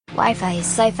Wi-Fi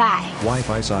sci-fi.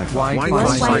 Wi-Fi sci-fi.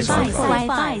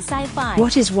 Wi-Fi sci-fi.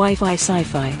 What is Wi-Fi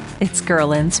sci-fi? It's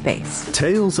Girl in Space.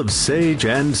 Tales of Sage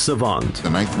and Savant.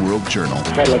 The Ninth World Journal.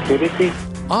 Relativity.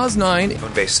 Oz 9.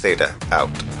 Moonbase Theta,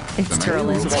 out. It's Girl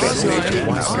in Space.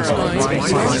 Wi-Fi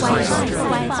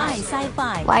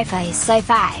sci-fi. Wi-Fi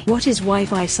sci-fi. What is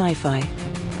Wi-Fi sci-fi?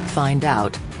 Find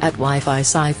out at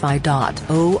wifi-sci-fi.org.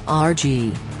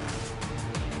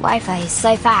 Wi-Fi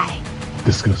sci-fi.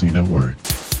 Discussing that word.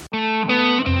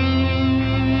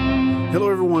 Hello,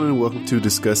 everyone, and welcome to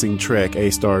Discussing Trek,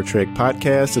 a Star Trek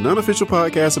podcast, an unofficial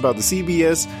podcast about the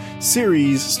CBS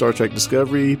series Star Trek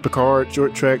Discovery, Picard,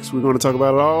 short treks. We're going to talk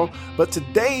about it all, but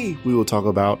today we will talk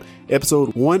about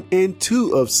episode 1 and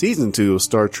 2 of season 2 of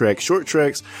Star Trek short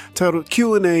treks, titled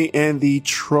Q&A and the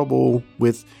Trouble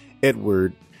with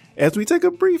Edward, as we take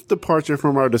a brief departure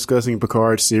from our Discussing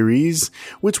Picard series,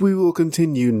 which we will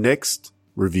continue next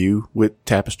review with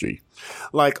Tapestry.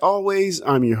 Like always,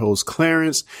 I'm your host,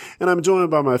 Clarence, and I'm joined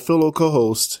by my fellow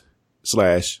co-host /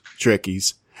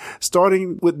 Trekkies,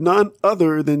 starting with none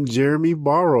other than Jeremy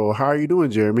Barrow. How are you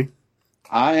doing, Jeremy?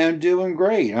 I am doing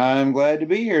great. I'm glad to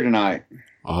be here tonight.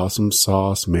 Awesome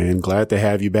sauce, man. Glad to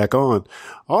have you back on.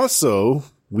 Also,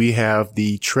 we have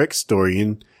the Trek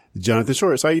historian, Jonathan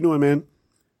Shorts. How you doing, man?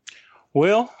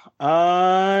 Well,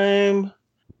 I'm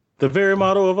the very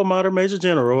motto of a modern major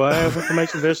general. I have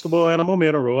information, vegetable, animal,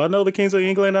 mineral. I know the kings of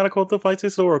England, not a quote the fights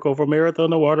historical for Marathon,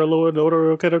 the Waterloo, and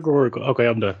order categorical. Okay,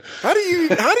 I'm done. How do you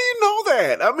know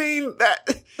that? I mean,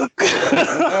 that.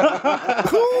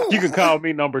 You can call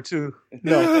me number 2.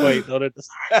 No, wait, no, that's.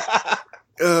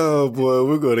 Oh boy,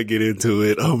 we're going to get into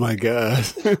it. Oh my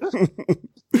gosh.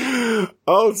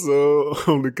 Also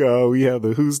on the call, we have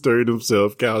the Who Stirred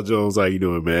himself, Cal Jones. How you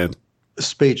doing, man?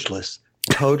 Speechless.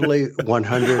 Totally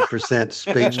 100%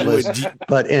 speechless.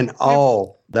 But in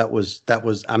all, that was,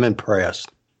 I'm impressed.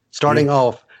 Starting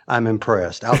off, I'm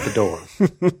impressed. Out the door.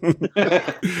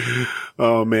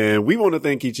 Oh man, we want to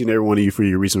thank each and every one of you for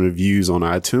your recent reviews on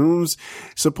iTunes.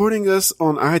 Supporting us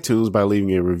on iTunes by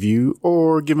leaving a review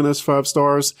or giving us 5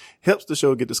 stars helps the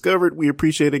show get discovered. We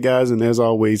appreciate it, guys. And as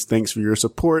always, thanks for your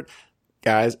support.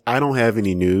 Guys, I don't have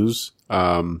any news.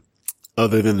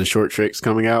 Other than the short treks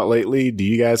coming out lately. Do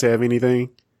you guys have anything?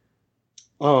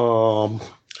 No,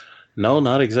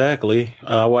 not exactly.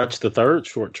 I watched the 3rd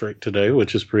short trek today,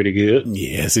 which is pretty good.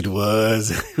 Yes, it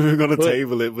was. We were going to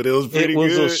table it, but it was pretty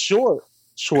good. It was a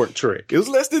short trek. It was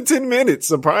less than 10 minutes,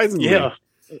 surprisingly. Yeah,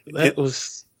 that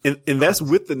was. And that's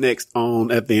with the next on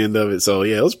at the end of it. So,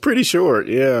 yeah, it was pretty short.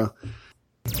 Yeah.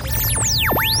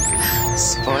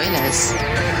 Spoilers.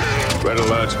 Red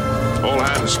alert. All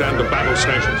hands stand to battle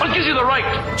stations. What gives you the right?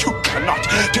 You cannot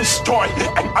destroy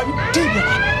an idea.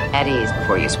 At ease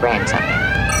before you sprain something.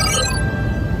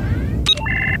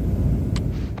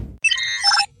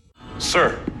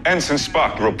 Sir, Ensign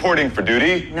Spock reporting for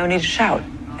duty. No need to shout,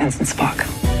 Ensign Spock.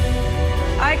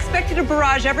 I expect you to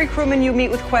barrage every crewman you meet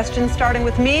with questions, starting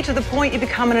with me to the point you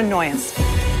become an annoyance.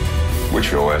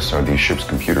 Which OS are these ships'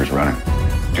 computers running?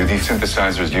 Do these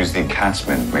synthesizers use the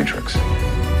Katzmann matrix?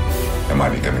 It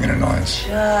might be giving an annoyance.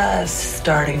 Just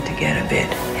starting to get a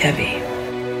bit heavy.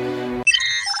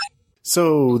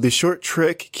 So the short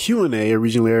trek Q&A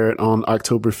originally aired on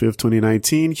October 5th,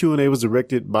 2019. Q&A was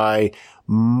directed by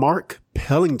Mark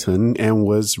Pellington and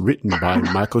was written by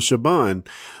Michael Chabon.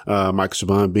 Michael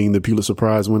Chabon being the Pulitzer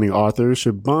Prize winning author.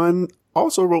 Chabon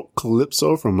also wrote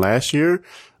Calypso from last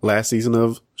season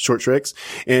of Short Treks,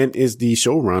 and is the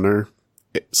showrunner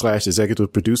 /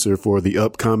 executive producer for the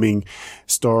upcoming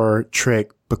Star Trek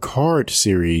Picard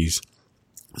series.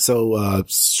 So,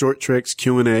 Short Treks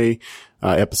Q&A,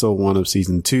 episode 1 of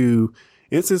season 2.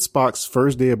 Ensign Spock's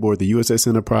first day aboard the USS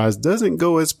Enterprise doesn't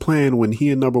go as planned when he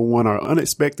and number 1 are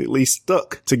unexpectedly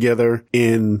stuck together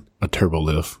in a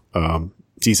turbolift.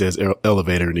 He says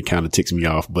elevator and it kind of ticks me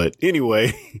off. But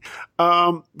anyway,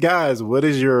 guys, what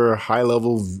is your high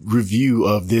level review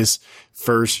of this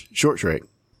first short trek?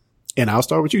 And I'll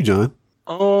start with you, John.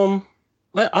 Well,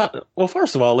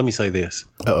 first of all, let me say this.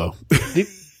 Uh-oh.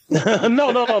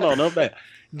 No, bad.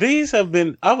 These have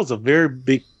been, I was a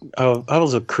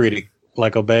critic,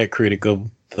 like a bad critic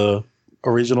of the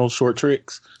original short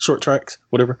treks,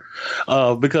 whatever.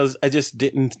 Because I just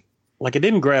didn't, it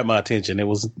didn't grab my attention. It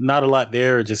was not a lot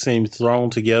there. It just seemed thrown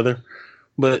together.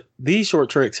 But these short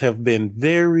treks have been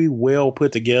very well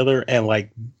put together, and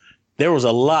there was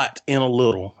a lot in a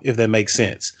little, if that makes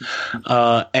sense.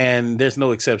 And there's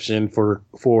no exception for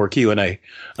Q&A.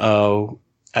 I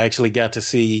actually got to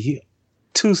see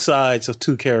 2 sides of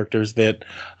 2 characters that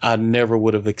I never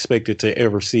would have expected to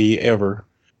ever see ever.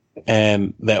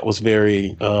 And that was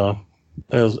very, that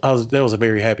was a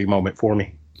very happy moment for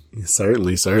me.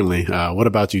 Certainly. What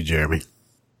about you, Jeremy?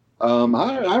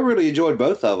 I really enjoyed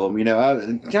both of them. You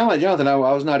know, kind of like Jonathan, I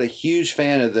was not a huge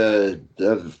fan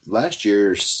of last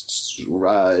year's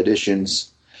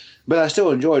editions, but I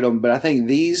still enjoyed them. But I think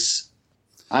these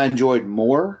I enjoyed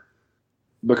more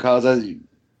because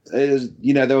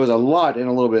there was a lot in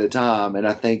a little bit of time, and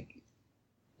I think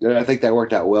that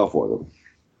worked out well for them.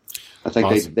 I think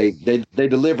awesome. they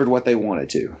delivered what they wanted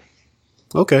to.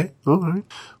 Okay, all right.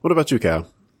 What about you, Cal?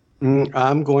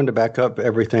 I'm going to back up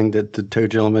everything that the two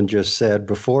gentlemen just said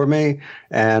before me,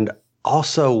 and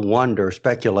also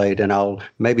speculate, and I'll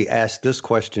maybe ask this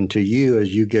question to you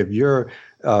as you give your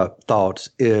thoughts,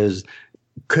 is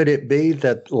could it be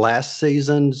that last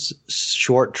season's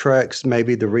short treks may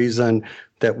be the reason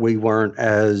that we weren't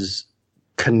as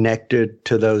connected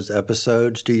to those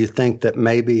episodes? Do you think that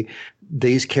maybe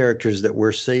these characters that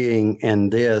we're seeing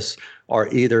in this are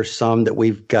either some that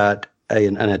we've got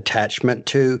an attachment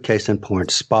to, case in point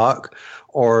Spock,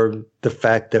 or the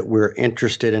fact that we're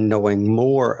interested in knowing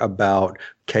more about,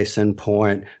 case in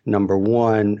point number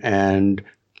one, and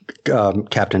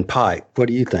Captain Pike? What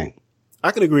do you think?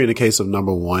 I can agree in the case of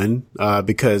number one,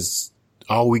 because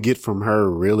all we get from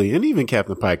her really, and even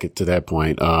Captain Pike to that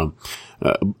point,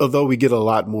 although we get a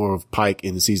lot more of Pike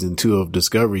in season 2 of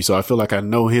Discovery, so I feel like I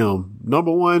know him.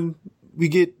 Number one, we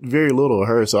get very little of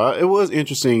her, so it was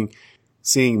interesting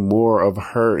seeing more of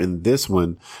her in this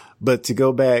one. But to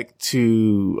go back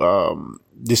to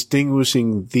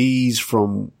distinguishing these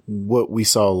from what we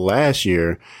saw last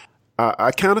year, I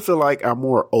kind of feel like I'm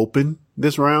more open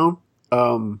this round.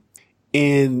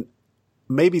 And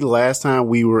maybe last time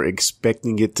we were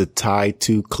expecting it to tie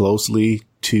too closely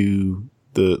to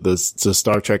the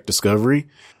Star Trek Discovery.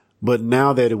 But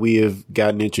now that we have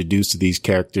gotten introduced to these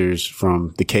characters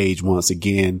from the cage once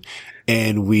again,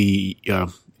 and we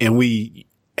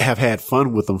have had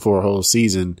fun with them for a whole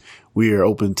season, we are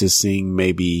open to seeing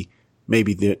maybe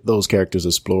those characters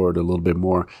explored a little bit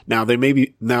more. Now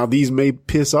these may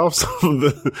piss off some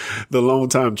of the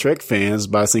longtime Trek fans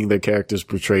by seeing their characters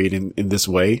portrayed in this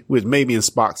way, which maybe in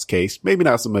Spock's case, maybe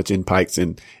not so much in Pike's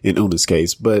and in Una's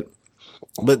case, but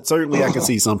certainly I can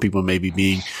see some people maybe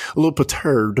being a little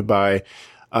perturbed by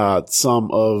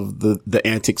some of the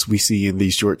antics we see in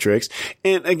these short treks.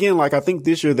 And again, like I think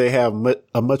this year they have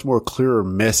a much more clearer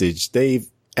message. They've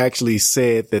actually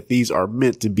said that these are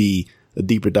meant to be a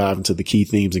deeper dive into the key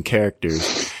themes and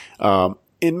characters. And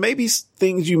maybe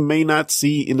things you may not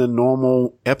see in a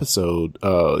normal episode.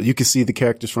 You can see the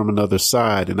characters from another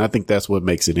side. And I think that's what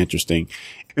makes it interesting.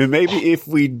 And maybe if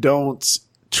we don't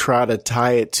try to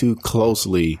tie it too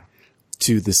closely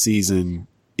to the season,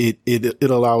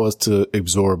 it'll allow us to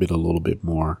absorb it a little bit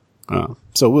more.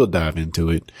 So we'll dive into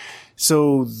it.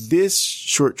 So this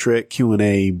short trek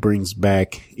Q&A brings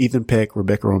back Ethan Peck,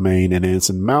 Rebecca Romaine, and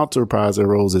Anson Mount to reprise their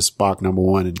roles as Spock number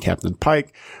 1 and Captain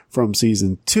Pike from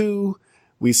season 2.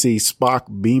 We see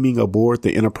Spock beaming aboard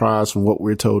the Enterprise from what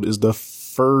we're told is the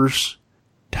first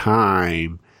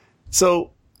time. So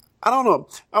I don't know.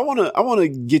 I want to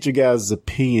get your guys'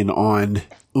 opinion on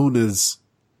Una's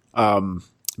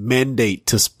mandate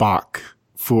to Spock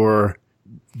for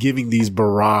giving these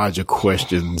barrage of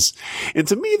questions. And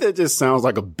to me, that just sounds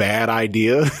like a bad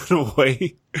idea in a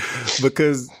way,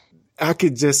 because I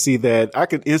could just see that. I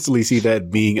could instantly see that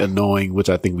being annoying, which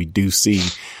I think we do see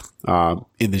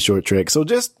in the short trek. So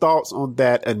just thoughts on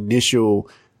that initial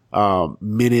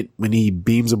minute when he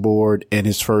beams aboard and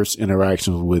his first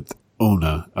interaction with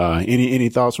Una. Any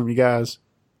thoughts from you guys?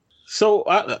 So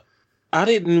I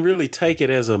didn't really take it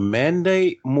as a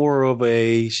mandate, more of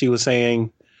she was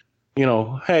saying, you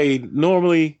know, hey,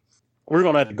 normally we're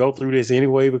going to have to go through this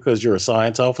anyway because you're a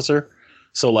science officer.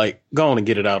 So like, go on and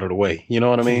get it out of the way. You know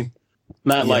what I mean?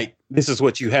 Not like this is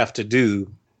what you have to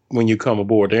do when you come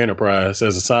aboard the Enterprise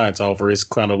as a science officer. It's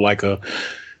kind of like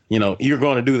you're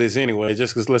going to do this anyway,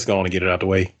 just because let's go on and get it out the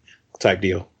way type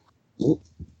deal.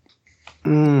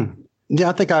 Yeah,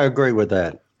 I think I agree with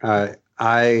that.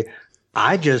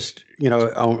 I just,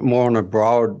 more on a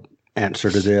broad answer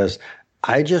to this,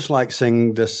 I just like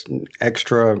seeing this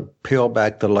extra peel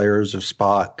back the layers of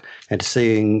Spock and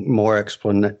seeing more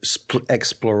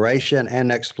exploration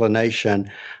and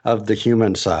explanation of the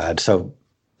human side. So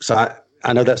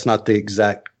I know that's not the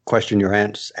exact question you're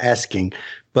asking,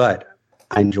 but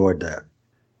I enjoyed that.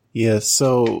 Yeah.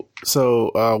 So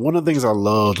one of the things I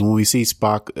loved when we see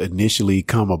Spock initially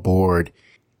come aboard,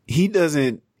 he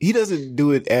doesn't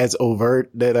do it as overt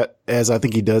as I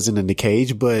think he does in the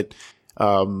cage, but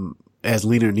as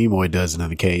Leonard Nimoy does in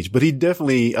the cage, but he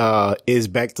definitely is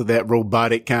back to that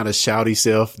robotic kind of shouty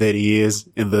self that he is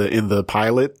in the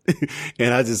pilot.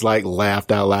 And I just like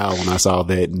laughed out loud when I saw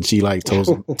that, and she like tells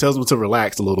him to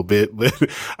relax a little bit. But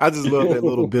I just love that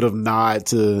little bit of nod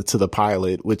to the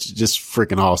pilot, which is just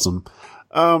freaking awesome.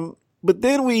 But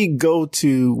then we go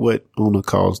to what Una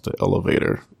calls the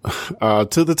elevator,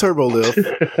 to the turbo lift.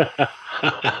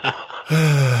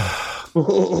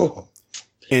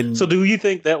 And so do you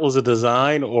think that was a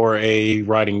design or a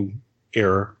writing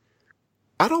error?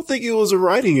 I don't think it was a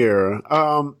writing error.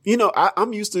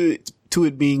 I'm used to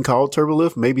it being called turbo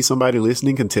lift. Maybe somebody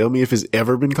listening can tell me if it's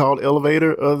ever been called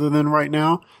elevator other than right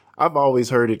now. I've always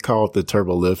heard it called the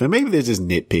turbo lift, and maybe they're just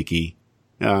nitpicky.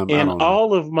 In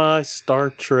all of my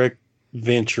Star Trek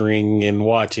venturing and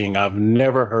watching, I've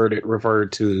never heard it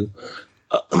referred to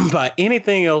by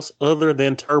anything else other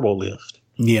than turbo lift.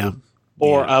 Yeah.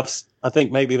 Or I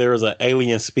think maybe there was an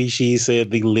alien species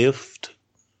said the lift.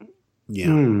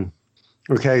 Yeah.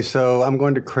 Okay, so I'm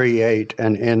going to create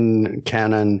an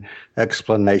in-canon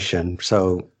explanation.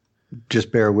 So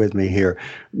just bear with me here.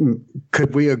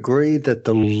 Could we agree that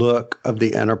the look of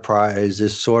the Enterprise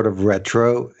is sort of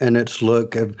retro in its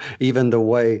look, of even the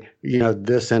way,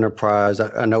 this Enterprise,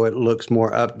 I know it looks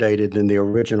more updated than the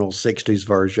original 60s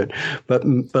version, but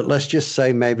let's just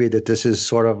say maybe that this is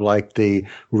sort of like the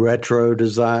retro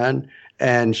design,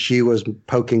 and she was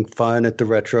poking fun at the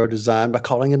retro design by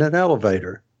calling it an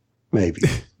elevator, maybe.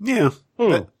 Yeah,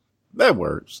 that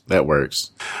works. That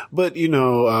works. But,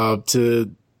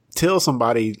 to tell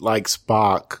somebody like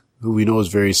Spock, who we know is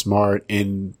very smart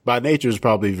and by nature is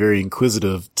probably very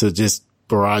inquisitive, to just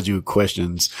barrage you with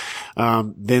questions,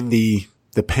 then the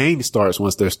pain starts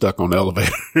once they're stuck on the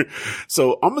elevator.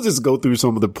 So I'm going to just go through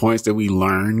some of the points that we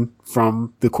learn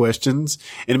from the questions,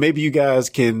 and maybe you guys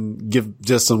can give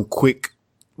just some quick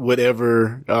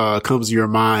whatever comes to your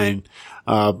mind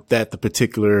that the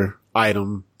particular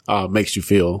item makes you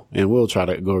feel, and we'll try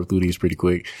to go through these pretty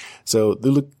quick. So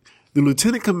the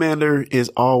lieutenant commander is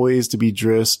always to be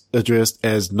addressed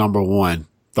as number one.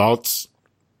 Thoughts?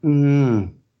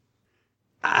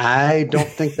 I don't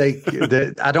think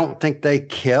they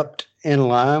kept in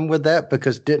line with that,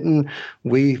 because didn't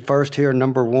we first hear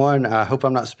number one? I hope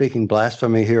I'm not speaking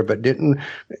blasphemy here, but didn't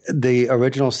the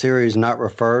original series not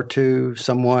refer to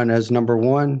someone as number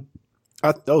one?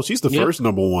 She's the first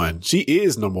number one. She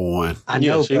is number one. I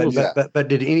know, but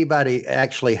did anybody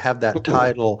actually have that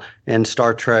title in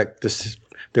Star Trek, the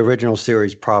original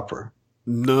series proper?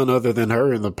 None other than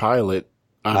her in the pilot.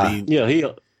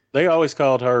 They always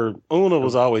called her, Una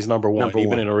was always number one,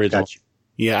 even in original. Gotcha.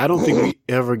 Yeah, I don't think we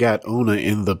ever got Una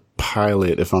in the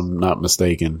pilot, if I'm not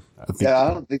mistaken. I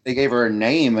don't think they gave her a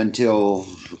name until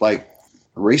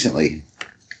recently.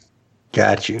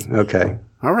 Got you. Okay.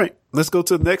 All right. Let's go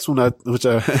to the next one, which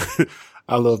I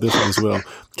love this one as well.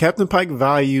 Captain Pike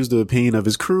values the opinion of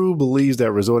his crew, believes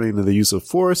that resorting to the use of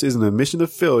force is an admission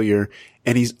of failure,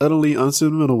 and he's utterly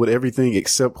unsentimental with everything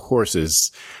except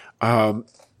horses.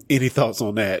 Any thoughts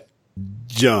on that,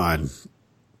 John?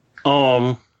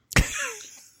 So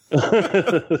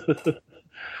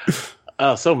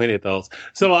many thoughts.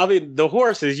 So, I mean, the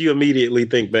horses, you immediately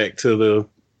think back to the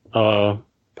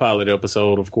pilot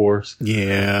episode, of course.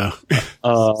 Yeah.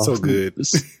 So good.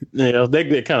 Yeah,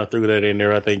 they kind of threw that in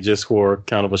there, I think, just for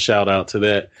kind of a shout out to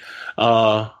that.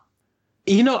 I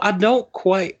don't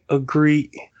quite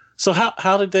agree. So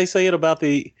how did they say it about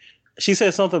she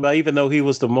said something about even though he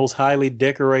was the most highly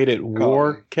decorated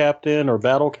war captain or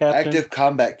battle captain? Active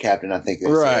combat captain, I think.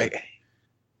 Right.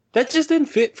 That just didn't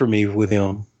fit for me with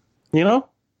him,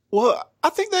 Well, I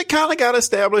think that kind of got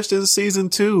established in season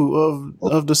 2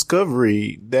 of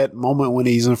Discovery. That moment when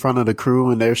he's in front of the crew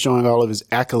and they're showing all of his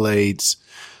accolades.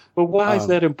 But why is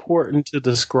that important to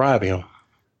describe him?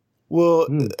 Well,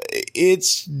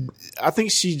 I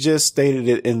think she just stated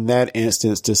it in that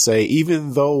instance to say,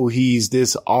 even though he's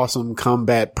this awesome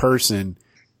combat person,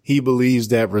 he believes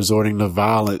that resorting to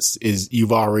violence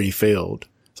you've already failed.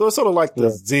 So it's sort of like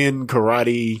the Zen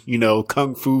karate,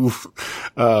 kung fu,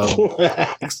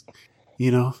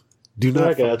 do not.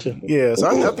 I got you. Yeah. So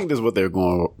I think that's what they're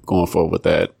going for with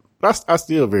that. But I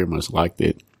still very much liked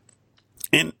it.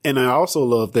 And I also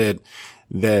love that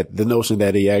the notion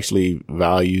that he actually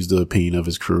values the opinion of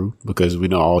his crew, because we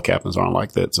know all captains aren't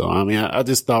like that. So, I mean, I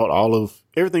just thought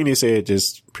everything they said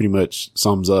just pretty much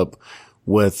sums up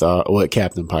with, what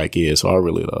Captain Pike is. So I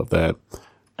really love that.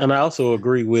 And I also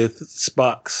agree with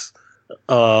Spock's,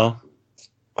 how,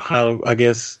 I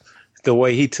guess, the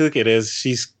way he took it as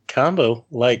she's kind of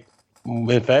like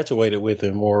infatuated with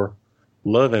him or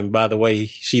loving by the way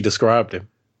she described him.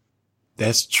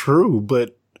 That's true.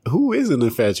 But who isn't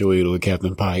infatuated with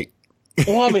Captain Pike?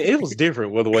 Well, I mean, it was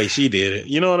different with the way she did it.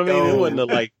 You know what I mean? It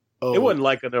wasn't it wasn't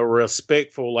like a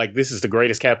respectful, like, this is the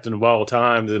greatest captain of all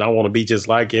times and I want to be just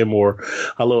like him, or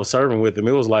I love serving with him.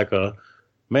 It was like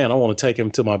man, I want to take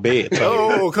him to my bed.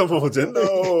 Oh, come on, Jen.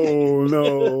 No.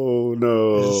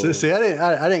 See,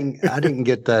 I didn't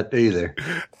get that either.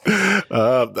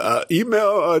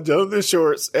 Email Jonathan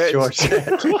Shorts.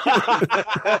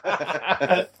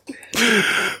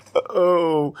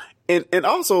 Oh, and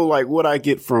also, like, what I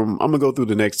get from, I'm gonna go through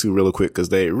the next two real quick because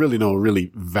they really don't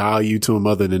really value to them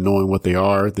other than knowing what they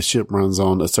are. The ship runs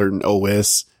on a certain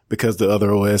OS because the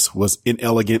other OS was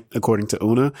inelegant, according to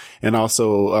Una. And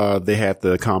also, they had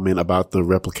the comment about the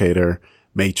replicator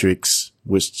matrix,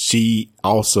 which she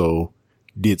also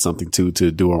did something to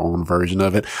do her own version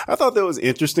of it. I thought that was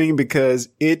interesting because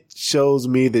it shows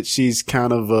me that she's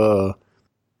kind of a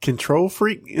control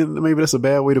freak, and maybe that's a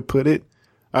bad way to put it.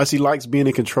 She likes being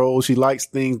in control. She likes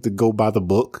things to go by the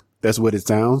book. That's what it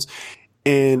sounds.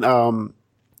 And,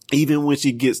 even when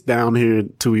she gets down here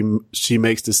she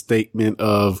makes the statement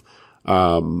of,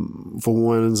 for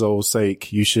one's own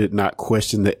sake, you should not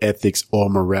question the ethics or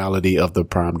morality of the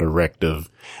Prime Directive.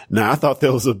 Now, I thought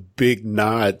that was a big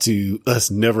nod to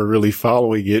us never really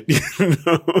following it,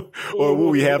 or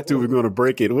when we have to, we're going to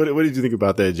break it. What did you think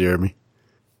about that, Jeremy?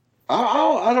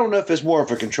 I don't know if it's more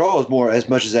of a control, it's more as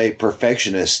much as a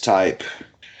perfectionist type.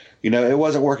 It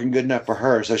wasn't working good enough for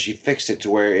her, so she fixed it to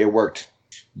where it worked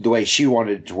the way she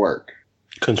wanted it to work.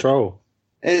 Control.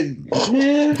 I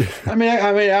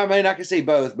can see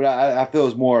both, but I feel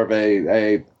it's more of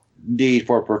a need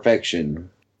for perfection.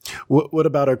 What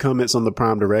about her comments on the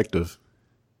Prime Directive?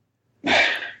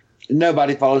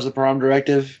 Nobody follows the Prime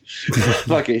Directive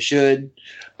like it should.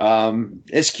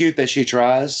 It's cute that she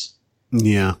tries.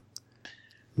 Yeah.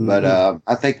 But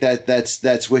I think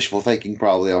that's wishful thinking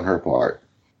probably on her part.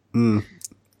 Any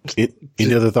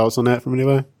other thoughts on that from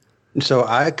anybody? So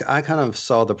I kind of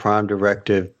saw the Prime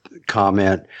Directive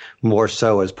comment more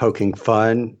so as poking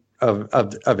fun of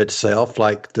itself,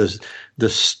 like the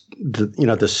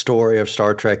story of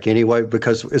Star Trek anyway,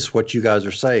 because it's what you guys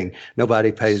are saying.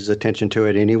 Nobody pays attention to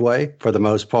it anyway, for the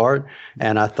most part.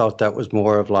 And I thought that was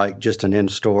more of like just an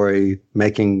end story,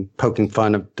 poking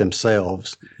fun of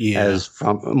themselves as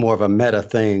from more of a meta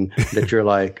thing that you're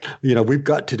like, we've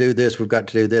got to do this,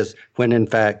 when in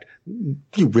fact,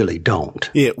 you really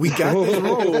don't. Yeah, we got this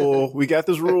rule. We got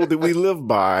this rule that we live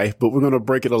by, but we're going to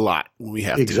break it a lot when we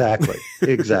have to. Exactly.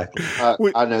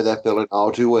 I know that feeling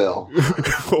all too well.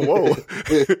 Whoa.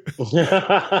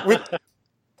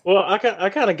 Well, I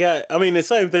kind of got, the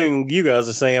same thing you guys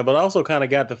are saying, but I also kind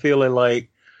of got the feeling like,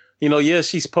 yes,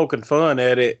 she's poking fun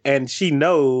at it, and she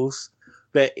knows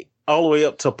that all the way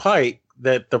up to Pike,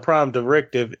 that the Prime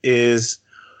Directive is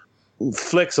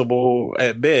flexible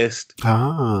at best,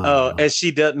 and she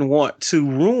doesn't want to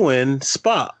ruin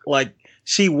Spock. Like,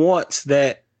 she wants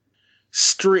that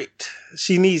strict.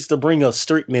 She needs to bring a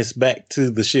strictness back to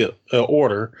the ship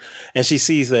order, and she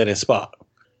sees that in Spock.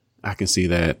 I can see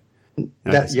that.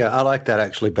 I like that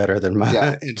actually better than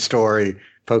my story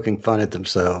poking fun at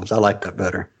themselves. I like that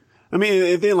better. And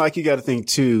then, like, you got to think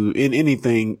too, in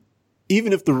anything,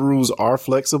 even if the rules are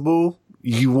flexible,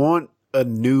 you want a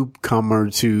newcomer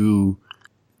to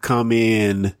come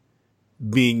in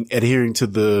adhering to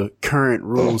the current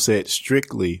rule set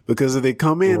strictly, because if they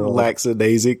come in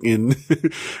lackadaisic and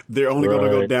they're only going to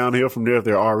go downhill from there if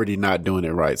they're already not doing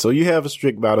it right. So you have a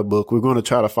strict by the book. We're going to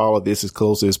try to follow this as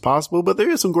closely as possible, but there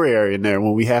is some gray area in there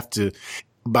when we have to,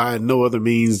 by no other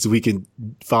means we can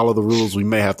follow the rules. We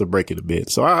may have to break it a bit.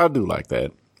 So I do like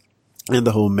that. And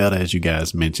the whole meta, as you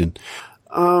guys mentioned.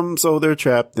 So they're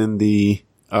trapped in the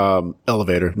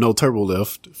elevator, no turbo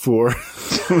lift for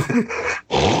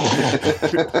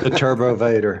the Turbo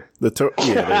Vader. I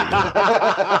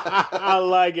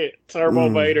like it, Turbo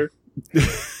Vader.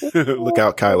 Look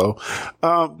out, Kylo.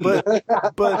 Kylo.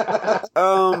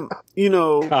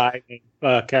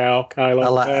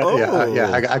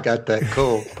 I got that.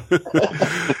 Cool.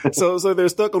 So they're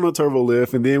stuck on a turbo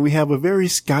lift, and then we have a very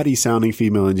Scotty sounding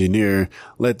female engineer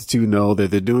let the two know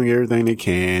that they're doing everything they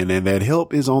can and that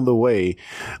help is on the way,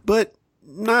 but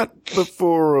not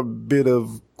before a bit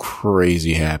of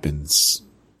crazy happens.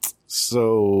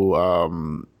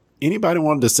 So, anybody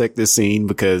want to dissect this scene?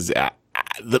 Because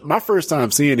my first time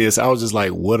seeing this, I was just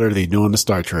like, what are they doing to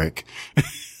Star Trek?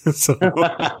 So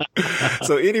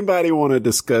anybody want to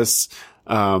discuss,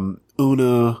 Una,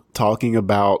 Una talking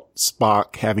about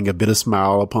Spock having a bitter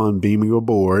smile upon beaming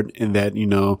aboard, and that, you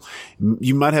know,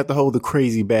 you might have to hold the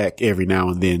crazy back every now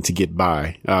and then to get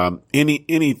by.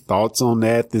 Any thoughts on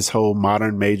that? This whole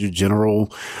modern Major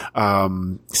General,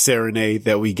 serenade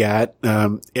that we got.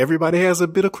 Everybody has a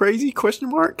bit of crazy ?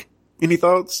 Any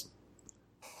thoughts?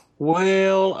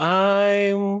 Well,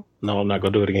 I'm not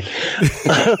going to do it again.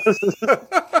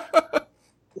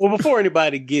 Well, before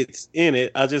anybody gets in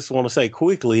it, I just want to say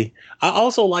quickly, I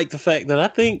also like the fact that I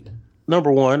think,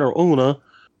 number one, or Una,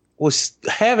 was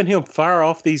having him fire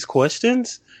off these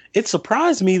questions. It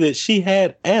surprised me that she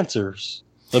had answers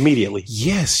immediately.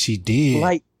 Yes, she did.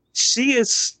 Like, she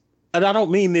is, and I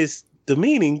don't mean this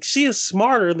demeaning, she is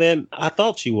smarter than I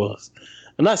thought she was.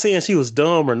 I'm not saying she was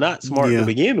dumb or not smart to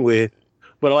begin with,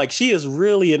 but like, she is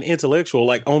really an intellectual,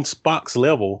 like on Spock's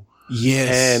level.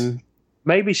 Yes. And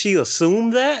maybe she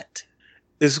assumed that,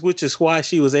 which is why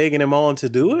she was egging him on to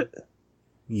do it.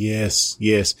 Yes,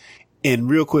 yes. And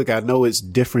real quick, I know it's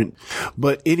different,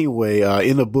 but anyway,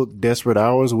 in the book Desperate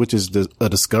Hours, which is a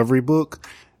Discovery book,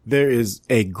 there is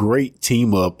a great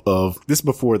team up of this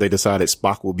before they decided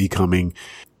Spock will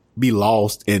be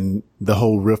lost in the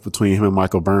whole rift between him and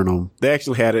Michael Burnham. They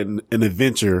actually had an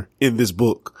adventure in this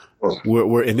book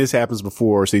where, and this happens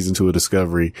before season 2 of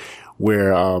Discovery,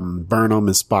 where, Burnham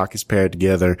and Spock is paired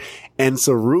together and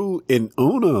Saru and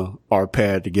Una are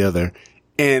paired together.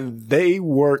 And they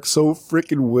work so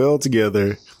freaking well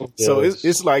together. Yes. So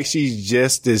it's like she's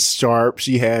just as sharp.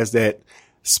 She has that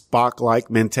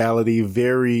Spock-like mentality,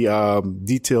 very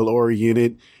detail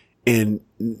oriented, and,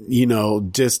 you know,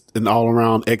 just an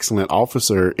all-around excellent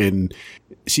officer. And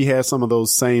she has some of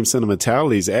those same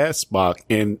sentimentalities as Spock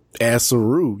and as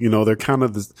Saru. You know, they're kind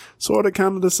of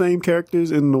the same characters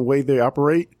in the way they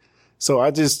operate. So I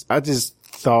just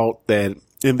thought that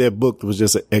in their book it was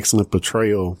just an excellent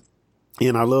portrayal.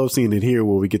 And I love seeing it here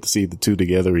where we get to see the two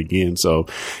together again. So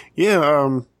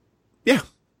yeah,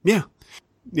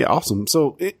 awesome.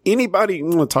 So anybody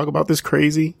want to talk about this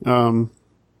crazy, or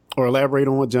elaborate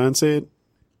on what John said?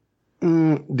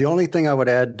 The only thing I would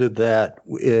add to that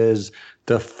is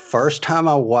the first time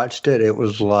I watched it, it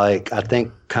was like, I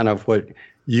think kind of what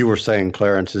you were saying,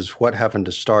 Clarence, is what happened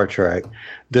to Star Trek.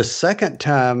 The second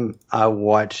time I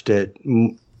watched it,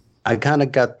 I kind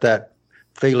of got that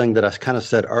feeling that I kind of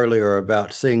said earlier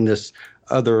about seeing this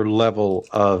other level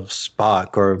of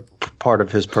Spock or part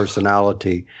of his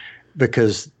personality,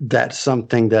 because that's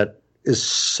something that is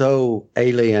so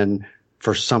alien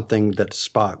for something that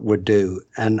Spock would do.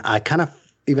 And I kind of,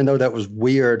 even though that was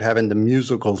weird having the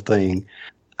musical thing,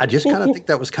 I just kind of think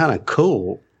that was kind of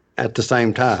cool at the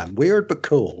same time. Weird, but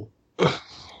cool.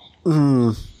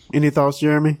 Any thoughts,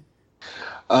 Jeremy?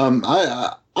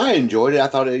 I enjoyed it. I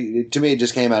thought to me, it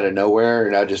just came out of nowhere.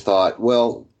 And I just thought,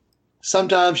 well,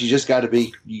 sometimes you got to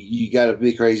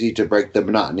be crazy to break the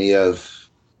monotony of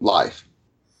life.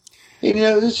 And, you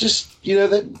know, it's just, you know,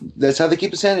 that's how they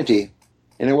keep the sanity.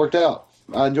 And it worked out.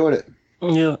 I enjoyed it.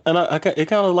 Yeah, and it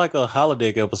kind of like a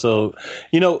holodeck episode.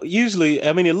 You know, usually,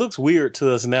 I mean, it looks weird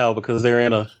to us now because they're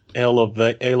in a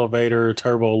elevator,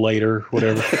 turbolator,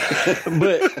 whatever.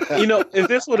 But you know, if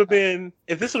this would have been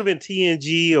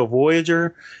TNG or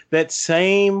Voyager, that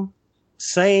same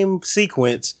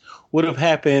sequence would have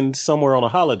happened somewhere on a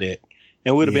holodeck,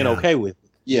 and we'd have been okay with it.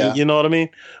 Yeah, you know what I mean.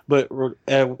 But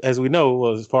as we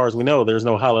know, as far as we know, there's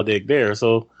no holodeck there,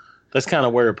 so. That's kind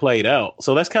of where it played out.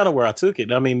 So that's kind of where I took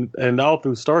it. I mean, and all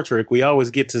through Star Trek, we always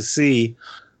get to see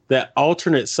that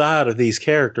alternate side of these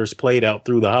characters played out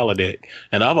through the holodeck.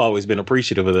 And I've always been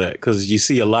appreciative of that because you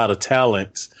see a lot of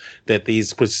talents that these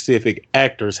specific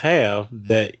actors have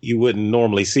that you wouldn't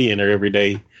normally see in their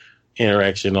everyday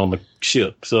interaction on the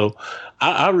ship. So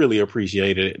I really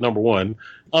appreciated it, number one.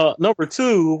 Number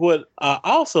two, what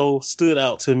also stood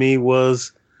out to me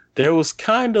was there was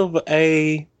kind of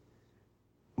a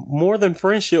more than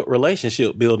friendship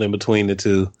relationship building between the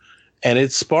two, and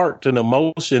it sparked an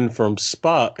emotion from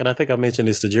Spock. And I think I mentioned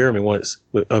this to Jeremy once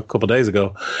a couple of days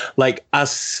ago. Like, I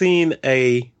seen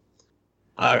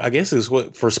I guess it's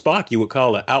what for Spock you would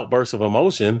call an outburst of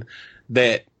emotion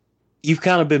that you've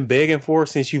kind of been begging for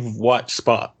since you've watched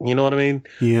Spock. You know what I mean?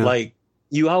 Yeah. Like,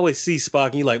 you always see Spock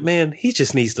and you're like, man, he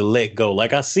just needs to let go.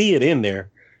 Like, I see it in there.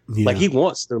 Yeah. Like, he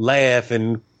wants to laugh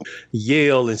and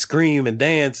yell and scream and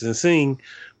dance and sing,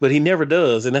 but he never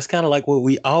does. And that's kind of like what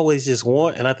we always just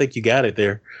want. And I think you got it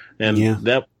there. And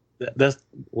that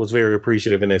was very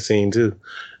appreciative in that scene too.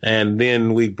 And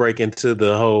then we break into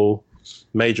the whole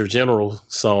Major General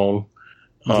song,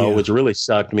 which really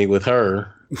shocked me with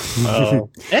her.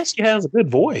 And she has a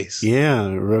good voice. Yeah,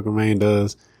 Ruggermain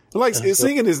does. Like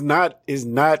singing is not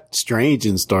strange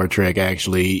in Star Trek.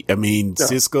 Actually, I mean,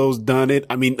 Cisco's done it.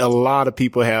 I mean, a lot of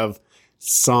people have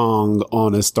sung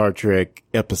on a Star Trek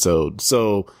episode,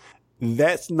 so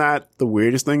that's not the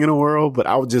weirdest thing in the world. But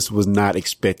I just was not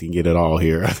expecting it at all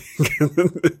here. I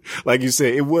think, like you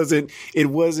said, it wasn't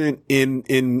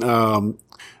in on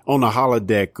the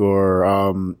holodeck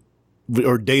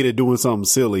or Data doing something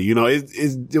silly. You know,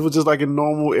 it was just like a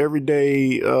normal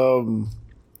everyday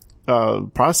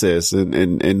process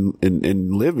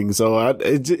and living. So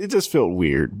it just felt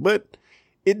weird, but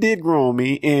it did grow on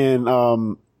me, and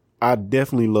I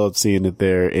definitely loved seeing it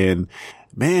there. And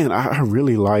man, I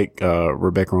really like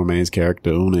Rebecca Romijn's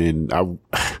character, Una, and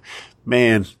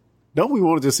man, don't we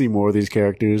want to just see more of these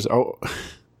characters? Oh,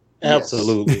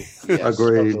 absolutely. Yes.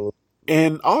 Agreed.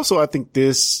 And also, I think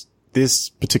this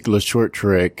particular short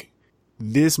trek,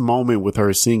 this moment with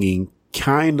her singing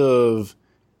kind of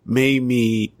made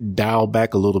me dial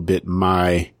back a little bit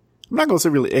I'm not going to say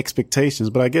really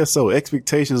expectations, but I guess so.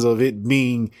 Expectations of it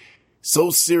being so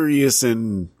serious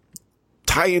and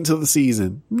tie into the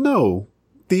season. No,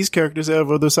 these characters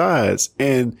have other sides.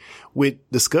 And with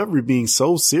Discovery being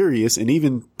so serious, and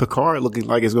even Picard looking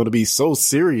like it's going to be so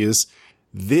serious,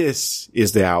 this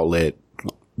is the outlet.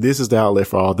 This is the outlet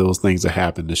for all those things that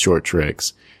happen, the short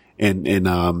treks. And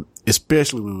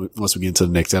especially once we get into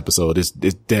the next episode, it's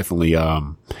definitely a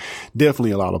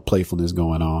lot of playfulness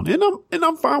going on. And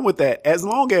I'm fine with that as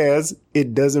long as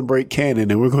it doesn't break canon.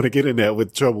 And we're going to get in that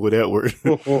with Trouble with Edward.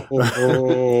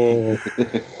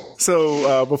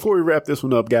 So, before we wrap this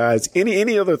one up, guys,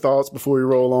 any other thoughts before we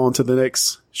roll on to the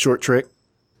next short trek?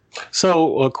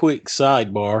 So a quick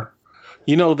sidebar,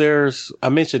 I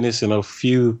mentioned this in a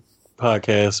few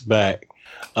podcasts back.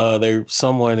 There's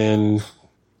someone in,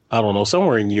 I don't know,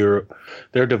 somewhere in Europe,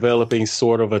 they're developing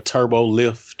sort of a turbo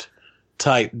lift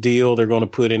type deal they're going to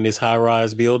put in this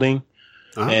high-rise building.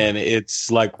 And it's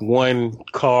like one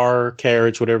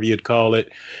carriage, whatever you'd call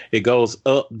it. It goes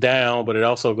up, down, but it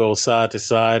also goes side to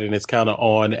side, and it's kind of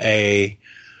on it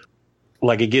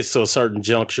gets to a certain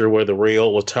juncture where the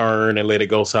rail will turn and let it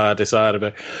go side to side of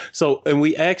it. So, and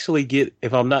we actually get,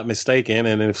 if I'm not mistaken,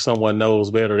 and if someone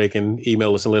knows better, they can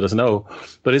email us and let us know.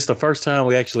 But it's the first time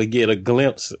we actually get a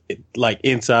glimpse, like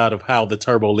inside of how the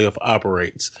turbo lift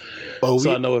operates. Oh,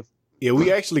 so I know if. Yeah,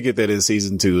 we actually get that in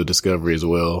season 2 of Discovery as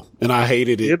well, and I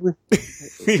hated it. Did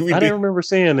we? I didn't remember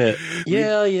seeing that.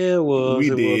 Yeah, it was. We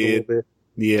did. Was a little bit.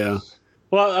 Yeah.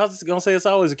 Well, I was gonna say it's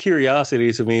always a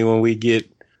curiosity to me when we get,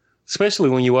 especially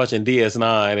when you're watching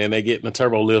DS9 and they get in the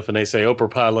turbo lift and they say Upper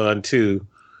Pylon 2.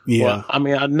 Yeah. Well, I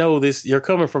mean, I know this. You're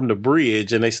coming from the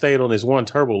bridge, and they stayed on this one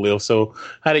turbo lift. So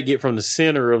how did it get from the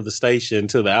center of the station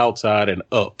to the outside and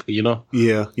up?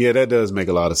 Yeah, that does make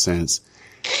a lot of sense.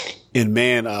 And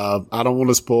man, I don't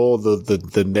want to spoil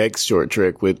the next short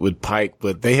trek with Pike,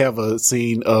 but they have a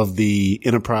scene of the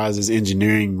Enterprise's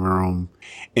engineering room,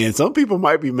 and some people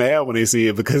might be mad when they see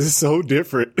it because it's so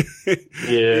different. Yeah,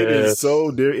 it's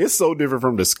so different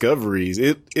from Discovery's.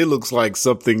 It looks like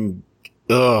something.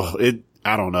 I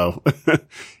don't know.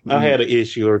 I had an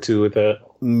issue or two with that.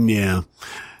 Yeah.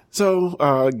 So,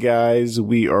 guys,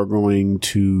 we are going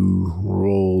to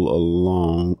roll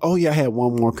along. Oh, yeah, I had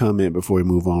one more comment before we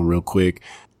move on real quick.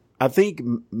 I think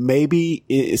maybe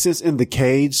since in the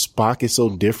cage, Spock is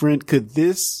so different, could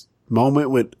this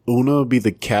moment with Una be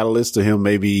the catalyst to him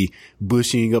maybe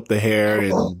bushying up the hair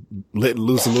and letting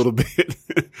loose a little bit?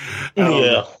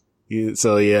 I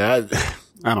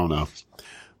don't know.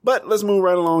 But let's move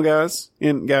right along, guys.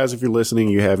 And guys, if you're listening,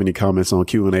 you have any comments on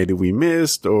Q&A that we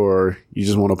missed, or you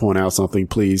just want to point out something,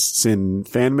 please send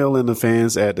fan mail in to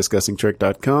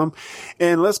fans@discussingtrek.com.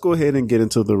 And let's go ahead and get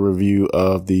into the review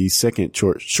of the second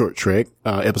short trek,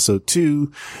 episode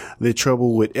 2, The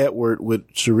Trouble with Edward,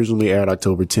 which originally aired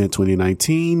October 10,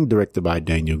 2019, directed by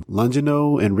Daniel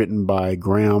Longino and written by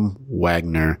Graham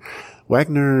Wagner.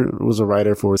 Wagner was a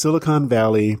writer for Silicon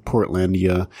Valley,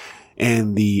 Portlandia,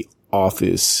 and The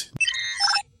Office.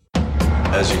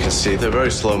 As you can see, they're very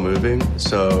slow moving,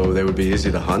 so they would be easy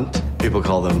to hunt. People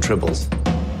call them tribbles.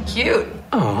 Cute.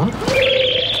 Aww.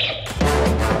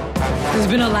 There's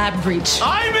been a lab breach.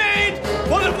 I made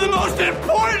one of the most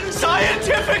important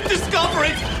scientific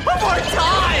discoveries of our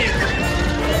time!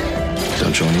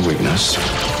 Don't show any weakness,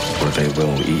 or they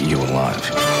will eat you alive.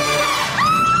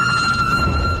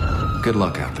 Good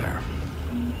luck out there,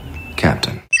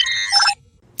 Captain.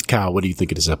 Kyle, what do you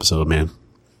think of this episode, man?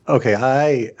 Okay,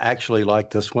 I actually like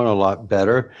this one a lot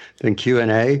better than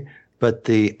Q&A, but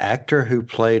the actor who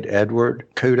played Edward,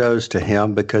 kudos to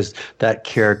him because that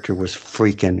character was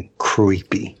freaking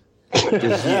creepy.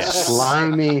 Just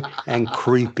slimy and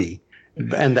creepy.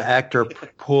 And the actor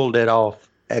pulled it off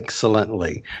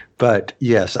excellently. But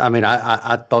yes, I mean,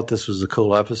 I thought this was a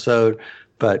cool episode.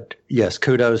 But yes,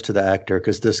 kudos to the actor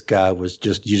because this guy was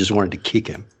you just wanted to kick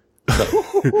him.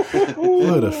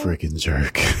 What a freaking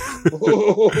jerk.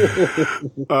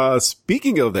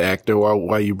 Speaking of the actor,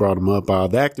 while you brought him up,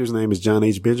 the actor's name is John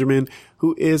H. Benjamin,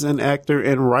 who is an actor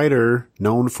and writer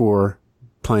known for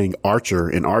playing Archer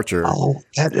in Archer. Oh,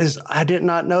 I did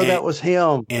not know that was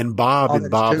him. And Bob in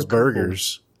Bob's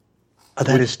Burgers. Oh,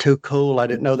 that is too cool. I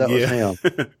didn't know that was him.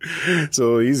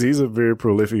 So he's a very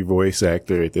prolific voice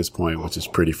actor at this point, which is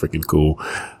pretty freaking cool.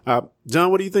 John,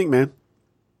 what do you think, man?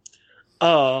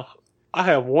 I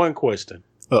have one question.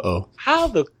 Uh-oh. How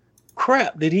the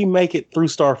crap did he make it through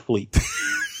Starfleet?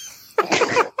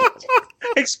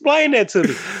 Explain that to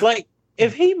me. Like,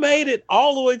 if he made it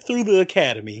all the way through the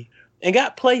Academy and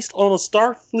got placed on a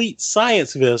Starfleet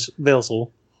science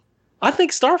vessel, I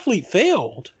think Starfleet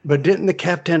failed. But didn't the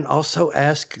captain also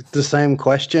ask the same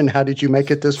question? How did you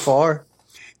make it this far?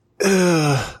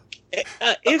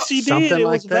 If she did, it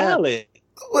was valid.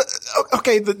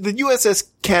 Okay, the USS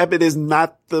Cabot is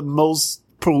not the most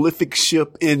prolific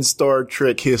ship in Star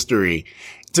Trek history.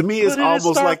 To me, it's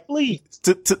almost like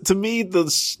to me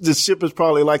the ship is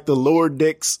probably like the lower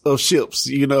decks of ships,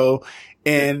 you know.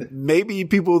 And maybe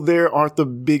people there aren't the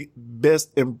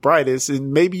best and brightest,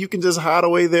 and maybe you can just hide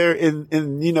away there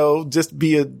and you know just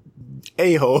be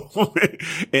a hole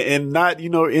and not, you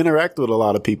know, interact with a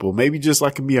lot of people. Maybe just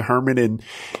like be a hermit and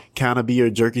kind of be your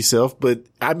jerky self. But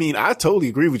I mean, I totally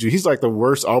agree with you. He's like the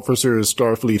worst officer in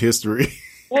Starfleet history.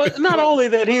 Well, not only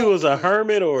that he was a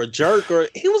hermit or a jerk, or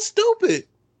he was stupid.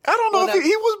 I don't know if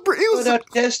he was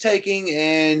test taking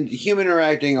and human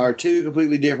interacting are two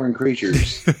completely different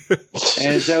creatures.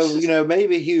 And so, you know,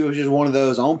 maybe he was just one of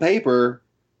those on paper.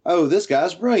 Oh, this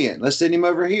guy's brilliant. Let's send him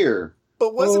over here.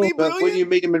 But wasn't he brilliant? But when you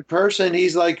meet him in person,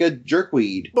 he's like a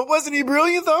jerkweed. But wasn't he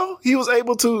brilliant, though? He was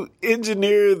able to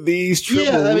engineer these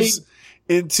tribbles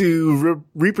into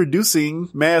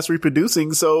mass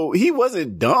reproducing, so he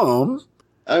wasn't dumb.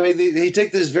 I mean, he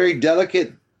took this very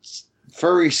delicate,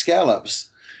 furry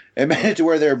scallops and made it to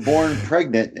where they're born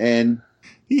pregnant and,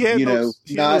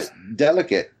 not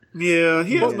delicate. Yeah,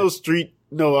 he has no street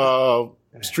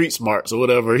smarts or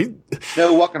whatever.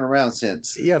 No walking around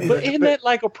sense. Yeah, but isn't that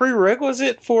like a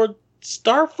prerequisite for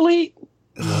Starfleet?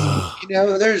 You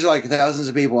know, there's like thousands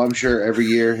of people, I'm sure, every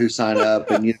year who sign up,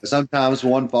 and you know, sometimes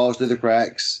one falls through the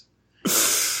cracks.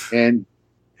 And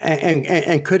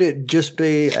could it just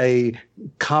be a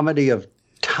comedy of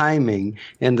timing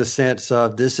in the sense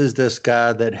of this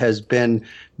guy that has been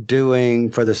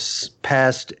doing for the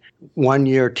past 1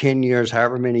 year, 10 years,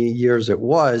 however many years it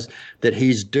was, that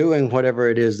he's doing whatever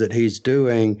it is that he's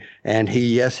doing. And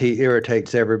he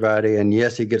irritates everybody. And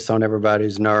yes, he gets on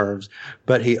everybody's nerves,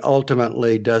 but he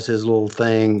ultimately does his little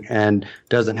thing and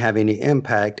doesn't have any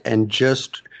impact. And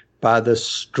just by the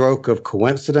stroke of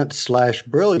coincidence /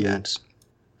 brilliance,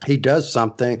 he does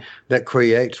something that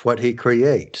creates what he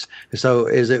creates. So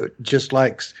is it just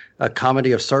like a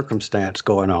comedy of circumstance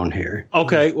going on here?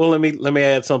 Okay, well let me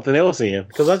add something else in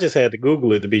because I just had to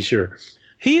Google it to be sure.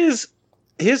 His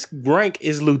rank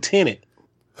is lieutenant.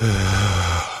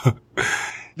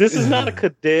 This is not a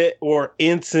cadet or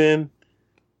ensign,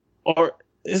 or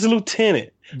it's a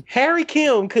lieutenant. Harry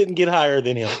Kim couldn't get higher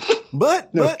than him. But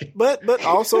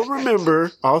also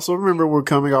remember we're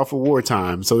coming off of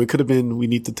wartime, so it could have been we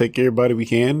need to take everybody we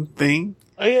can thing.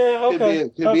 Oh, yeah, okay.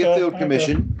 Could be a field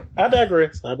commission. I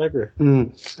digress.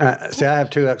 See, I have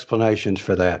two explanations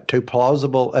for that. Two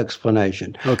plausible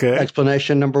explanations. Okay.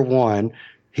 Explanation number one,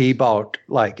 he bought,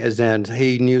 as in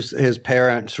he knew his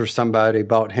parents or somebody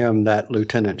bought him that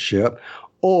lieutenantship,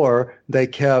 or they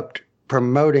kept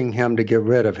promoting him to get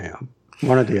rid of him.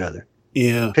 One or the other.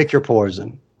 Yeah. Pick your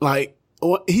poison.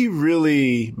 He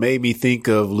really made me think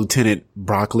of Lieutenant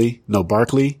Barkley. You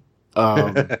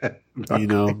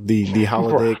know, the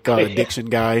holodeck addiction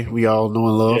guy we all know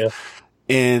and love. Yeah.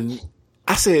 And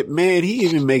I said, man, he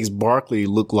even makes Barkley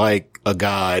look like a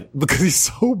god because he's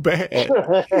so bad.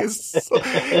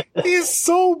 He's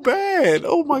so bad.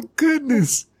 Oh my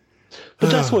goodness. But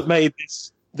that's what made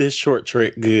this short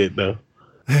trick good, though.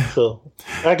 So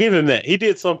I give him that. He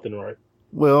did something right.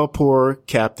 Well, poor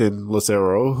Captain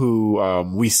Lucero, who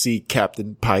we see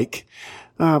Captain Pike,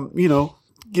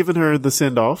 giving her the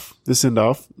send off,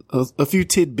 a few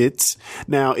tidbits.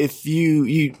 Now, if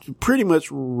you pretty much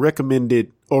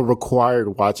recommended or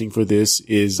required watching for this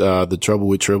is The Trouble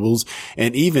with Tribbles,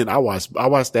 and even I watched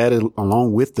that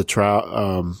along with the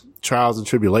Trials and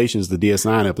Tribulations, the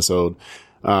DS9 episode.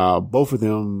 Both of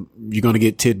them, you're going to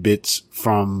get tidbits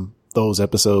from those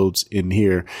episodes in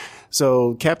here.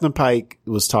 So Captain Pike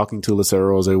was talking to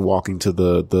Lucero as they were walking to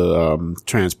the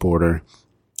transporter.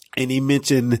 And he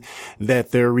mentioned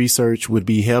that their research would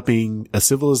be helping a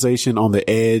civilization on the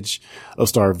edge of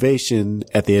starvation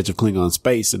at the edge of Klingon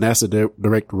space. And that's a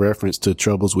direct reference to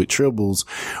Troubles with Tribbles,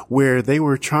 where they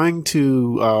were trying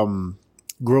to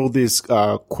grow this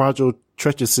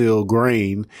quadrotrechicil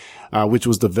grain, which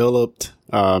was developed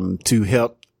to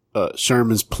help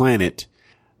Sherman's planet,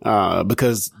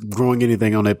 because growing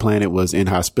anything on that planet was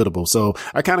inhospitable. So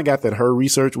I kind of got that her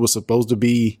research was supposed to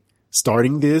be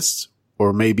starting this,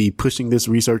 or maybe pushing this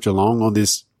research along on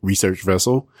this research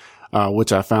vessel,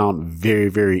 which I found very,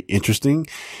 very interesting.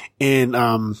 And,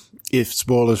 if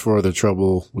spoilers for the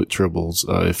Trouble with Tribbles,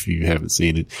 if you haven't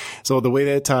seen it. So the way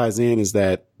that ties in is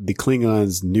that the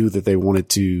Klingons knew that they wanted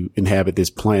to inhabit this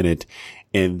planet,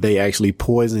 and they actually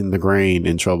poisoned the grain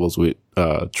in Troubles with,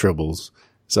 Tribbles.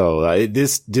 So,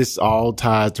 this all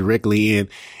ties directly in.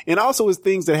 And also it's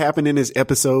things that happen in this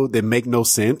episode that make no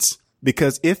sense.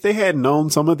 Because if they had known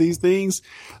some of these things,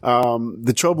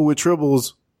 the Trouble with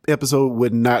Tribbles episode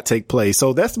would not take place.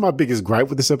 So that's my biggest gripe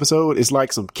with this episode. It's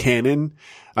like some canon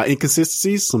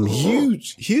inconsistencies, some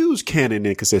huge canon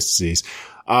inconsistencies.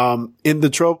 In the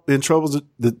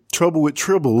Trouble with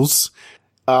Tribbles,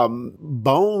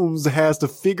 Bones has to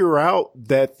figure out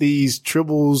that these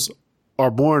Tribbles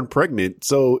are born pregnant.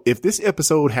 So if this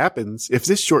episode happens, if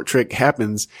this short trick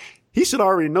happens, he should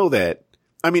already know that.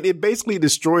 I mean, it basically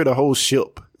destroyed a whole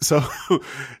ship.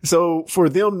 So for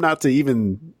them not to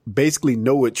even basically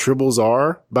know what Tribbles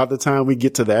are by the time we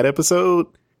get to that episode,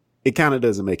 it kind of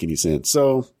doesn't make any sense.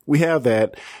 So we have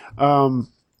that.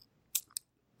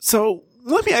 So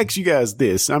let me ask you guys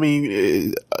this. I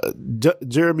mean,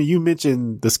 Jeremy, you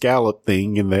mentioned the scallop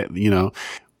thing and that,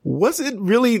 was it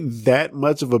really that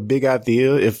much of a big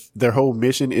idea if their whole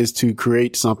mission is to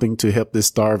create something to help this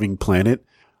starving planet?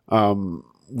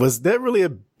 Was that really a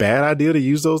bad idea to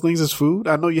use those things as food?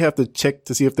 I know you have to check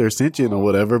to see if they're sentient or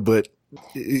whatever, but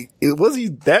was he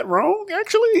that wrong,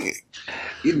 actually?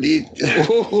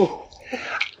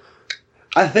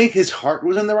 I think his heart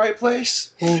was in the right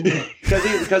place.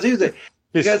 Because he was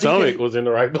his stomach was in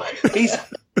the right place.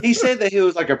 He said that he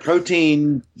was like a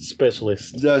protein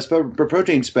specialist.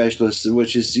 Protein specialist,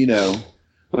 which is,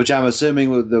 which I'm assuming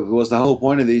was the whole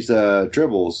point of these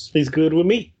Tribbles. He's good with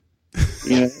meat.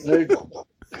 I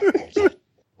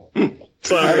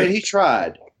mean, he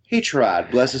tried.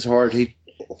 Bless his heart. He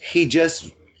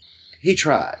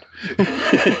tried.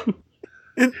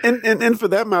 And for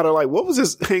that matter, like, what was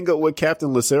his hang up with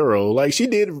Captain Lucero? Like, she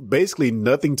did basically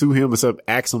nothing to him except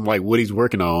ask him like what he's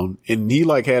working on, and he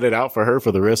like had it out for her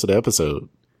for the rest of the episode.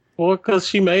 Well, because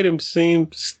she made him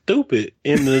seem stupid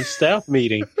in the staff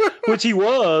meeting, which he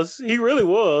was. He really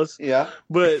was. Yeah.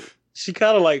 But she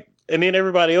kind of like. And then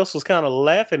everybody else was kind of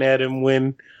laughing at him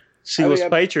when she was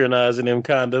patronizing him,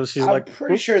 kind of. I'm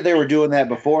pretty sure they were doing that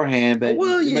beforehand, but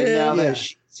now that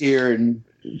she's here and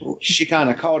she kind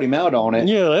of called him out on it.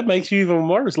 Yeah, that makes you even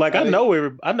worse. Like, I know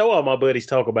all my buddies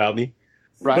talk about me.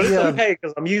 Right. But it's okay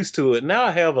because I'm used to it. Now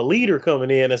I have a leader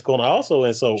coming in that's going to also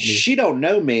insult me. She don't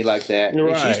know me like that.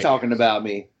 Right. If she's talking about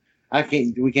me.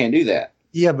 We can't do that.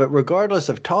 Yeah, but regardless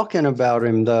of talking about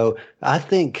him, though, I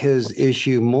think his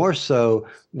issue more so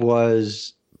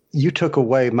was you took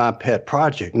away my pet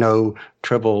project. No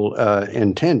Tribble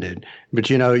intended. But,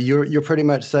 you're pretty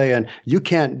much saying you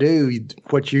can't do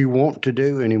what you want to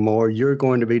do anymore. You're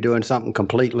going to be doing something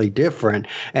completely different.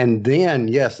 And then,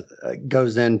 yes,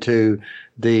 goes into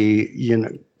the,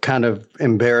 kind of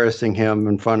embarrassing him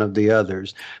in front of the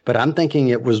others. But I'm thinking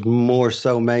it was more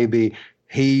so maybe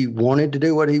he wanted to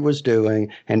do what he was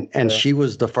doing, and she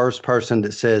was the first person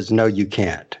that says, no, you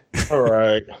can't. All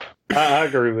right. I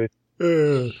agree with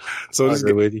you. I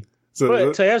agree with you.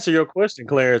 But to answer your question,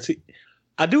 Clarence,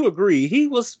 I do agree. He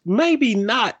was maybe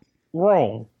not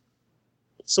wrong.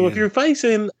 So if you're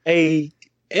facing a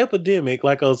epidemic,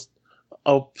 like a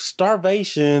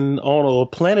starvation on a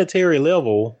planetary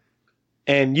level,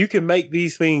 and you can make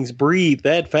these things breathe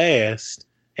that fast,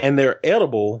 and they're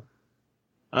edible,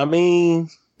 I mean,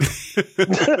 like,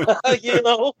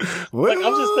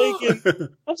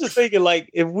 I'm just thinking, like,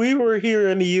 if we were here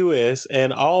in the U.S.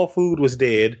 and all food was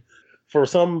dead for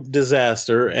some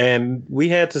disaster and we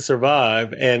had to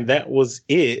survive and that was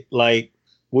it, like,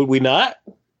 would we not?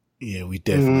 Yeah, we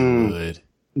definitely would.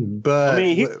 But, I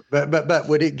mean, but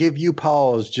would it give you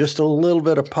pause, just a little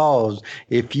bit of pause,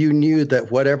 if you knew that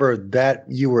whatever that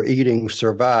you were eating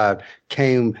survived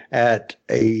came at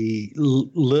a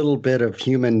little bit of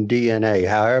human DNA,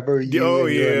 however you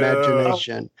in your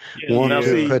imagination want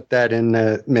to put that in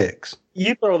the mix?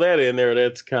 You throw that in there,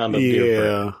 that's kind of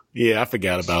different. Yeah, I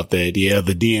forgot about that. Yeah,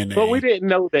 the DNA. But we didn't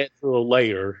know that till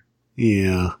later.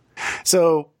 Yeah.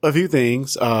 So, a few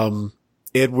things.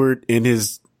 Edward, in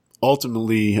his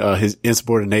ultimately his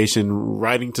insubordination,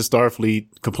 writing to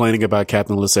Starfleet, complaining about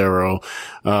Captain Lucero.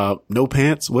 No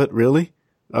pants? What, really?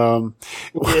 Like,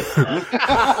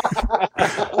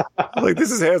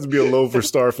 this has to be a low for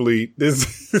Starfleet.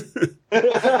 This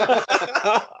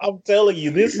I'm telling you,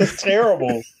 this is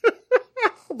terrible.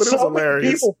 But it was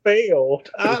hilarious. People failed.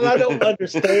 I don't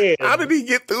understand. How did he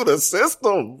get through the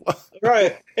system?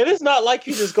 Right. And it's not like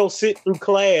you just go sit through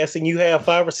class and you have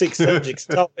 5 or 6 subjects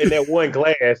taught in that one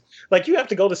class. Like, you have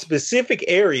to go to specific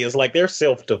areas, like there's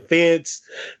self-defense,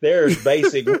 there's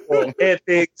basic moral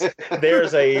ethics,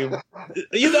 there's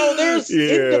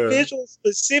individual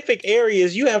specific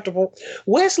areas you have to.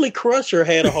 Wesley Crusher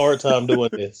had a hard time doing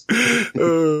this.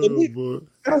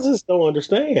 I just don't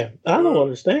understand. I don't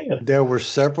understand. There were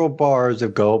several bars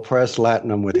of gold pressed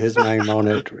latinum with his name on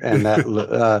it and that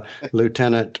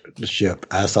lieutenant ship.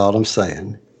 That's all I'm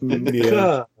saying.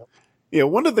 Yeah. Yeah.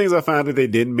 One of the things I found that they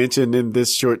didn't mention in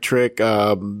this short trick,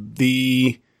 let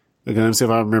me see if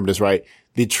I remember this right.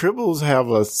 The Tribbles have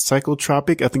a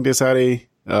psychotropic, I think that's how they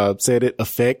said it,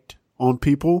 effect on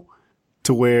people,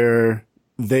 to where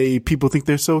people think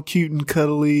they're so cute and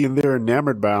cuddly and they're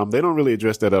enamored by them. They don't really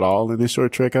address that at all in this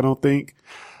short trick, I don't think.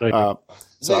 Well,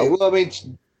 I mean,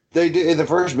 they do, in the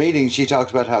first meeting, she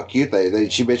talks about how cute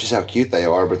she mentions how cute they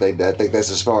are, but I think that's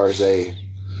as far as they.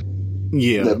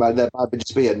 Yeah, that might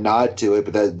just be a nod to it,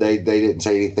 but they didn't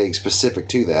say anything specific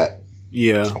to that.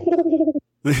 Yeah.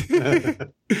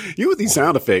 You with these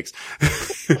sound effects.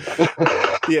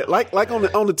 Yeah, like on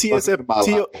the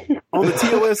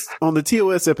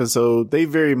TOS episode, they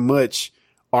very much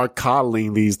are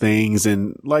coddling these things,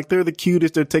 and like they're the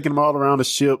cutest. They're taking them all around the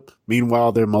ship.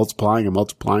 Meanwhile, they're multiplying,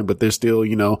 but they're still,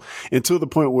 and to the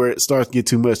point where it starts to get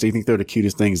too much, they think they're the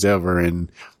cutest things ever.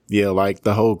 And yeah, like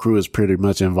the whole crew is pretty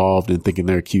much involved in thinking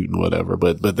they're cute and whatever.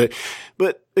 But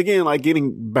again, like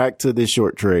getting back to this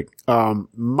short trick,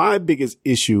 my biggest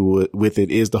issue with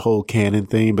it is the whole canon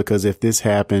thing, because if this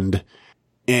happened,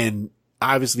 and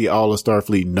obviously all of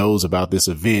Starfleet knows about this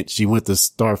event, she went to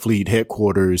Starfleet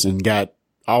headquarters and got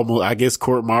almost, I guess,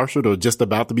 court-martialed or just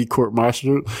about to be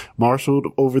court-martialed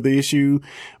over the issue,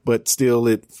 but still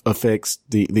it affects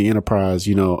the Enterprise,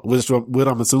 which what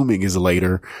I'm assuming is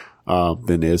later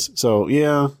than this. So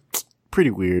yeah, pretty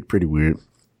weird.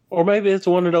 Or maybe it's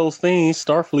one of those things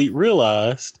Starfleet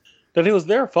realized that it was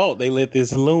their fault they let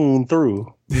this loon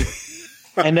through.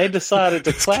 And they decided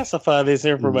to classify this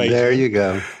information. There you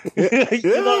go.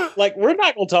 Like, we're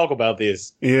not going to talk about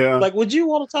this. Yeah. Like, would you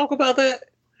want to talk about that?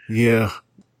 Yeah.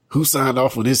 Who signed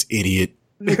off on this idiot?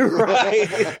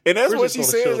 Right. And that's what she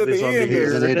says at the end.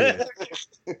 He's an idiot.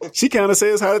 She kind of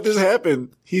says, how did this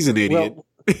happen? He's an idiot.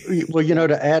 Well,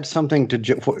 to add something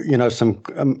to, some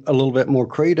a little bit more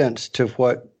credence to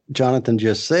what Jonathan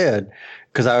just said,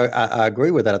 because I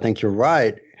agree with that. I think you're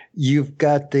right. You've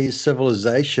got these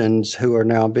civilizations who are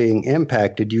now being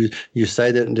impacted. You say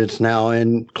that it's now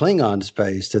in Klingon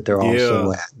space that they're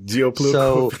also at. Geopolitical.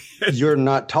 So you're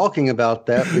not talking about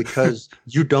that because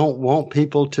you don't want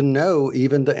people to know,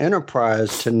 even the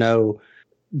Enterprise, to know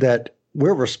that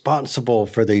we're responsible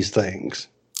for these things.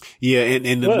 Yeah, and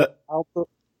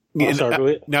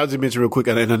now to mention real quick,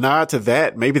 and a nod to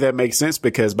that, maybe that makes sense,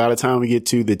 because by the time we get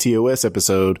to the TOS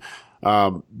episode,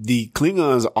 the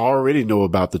Klingons already know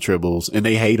about the Tribbles and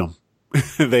they hate them.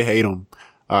 They hate them,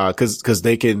 cause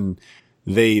they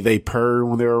purr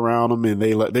when they're around them, and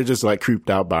they're just like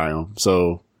creeped out by them.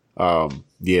 So,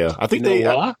 yeah, I think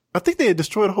I think they had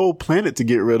destroyed a whole planet to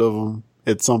get rid of them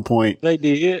at some point. They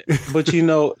did. But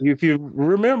if you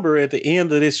remember at the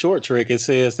end of this short trick, it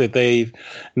says that they've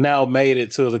now made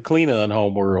it to the Klingon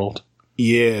homeworld.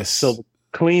 Yes. So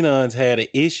Klingons had an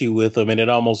issue with them, and it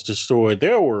almost destroyed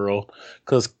their world,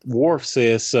 because Worf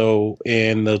says so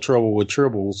in the Trouble with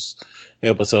Tribbles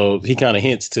episode. He kind of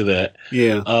hints to that.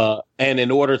 Yeah. And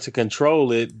in order to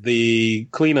control it, the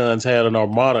Klingons had an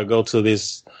armada go to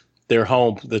their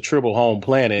home, the Tribble home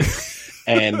planet,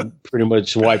 and pretty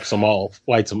much wipes them out.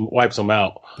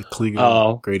 The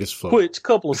Klingon greatest foe. Which,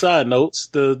 couple of side notes,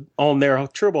 on their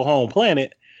Tribble home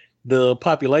planet, the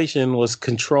population was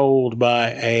controlled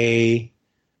by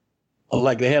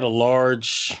they had a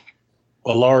large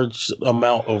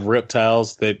amount of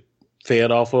reptiles that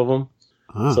fed off of them.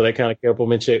 So that kind of kept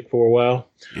them in check for a while.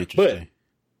 But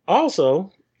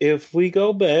also, if we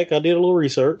go back, I did a little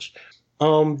research.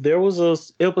 There was a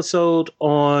episode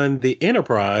on the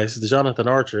Enterprise, the Jonathan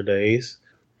Archer days.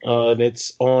 And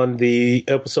it's on the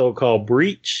episode called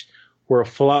Breach, where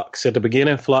Phlox, at the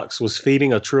beginning, Phlox was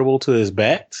feeding a tribble to his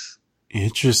bats.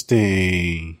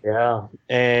 Interesting. Yeah.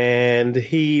 And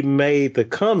he made the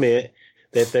comment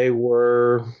that they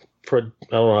were, I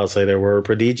don't know how to say they were,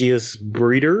 prodigious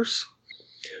breeders.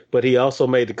 But he also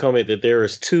made the comment that there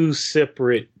is 2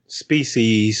 separate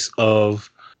species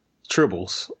of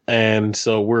tribbles. And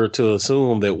so we're to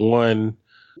assume that one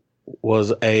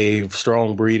was a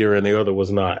strong breeder and the other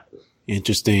was not.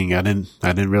 Interesting. I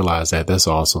didn't realize that. That's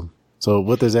awesome. So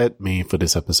what does that mean for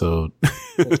this episode?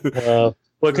 Well,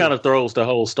 it kind of throws the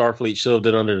whole Starfleet shoved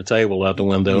it under the table out the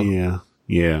window. Yeah.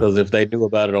 Yeah. Because if they knew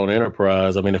about it on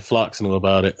Enterprise, I mean, if Phlox knew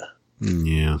about it.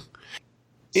 Yeah.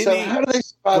 So how do they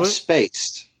survive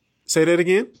space? Say that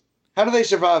again? How do they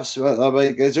survive?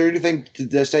 Is there anything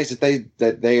that states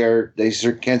that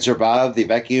they can survive the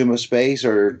vacuum of space,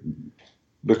 or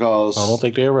because I don't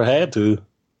think they ever had to.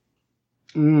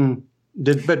 Didn't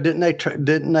they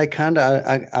kind of?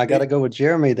 I got to go with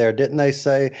Jeremy there. Didn't they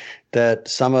say that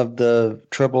some of the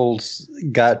tribbles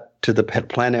got to the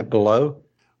planet below?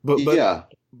 But they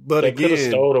again, could have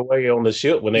stowed away on the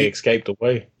ship when they escaped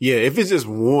away. Yeah, if it's just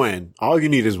one, all you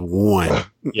need is one.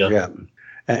 Yeah.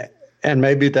 And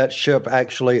maybe that ship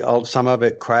actually, some of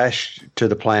it crashed to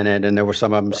the planet, and there were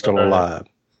some of them still alive.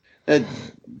 But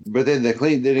then then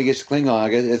it gets Klingon. I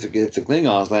guess if the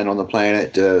Klingons land on the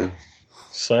planet.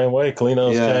 Same way,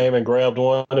 Klingons came and grabbed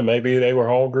one, and maybe they were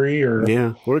hungry, or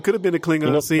or it could have been a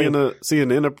Klingon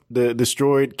seeing the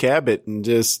destroyed Cabot and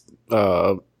just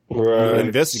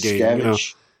investigating.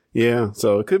 Yeah,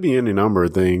 so it could be any number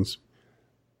of things.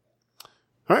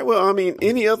 All right, well, I mean,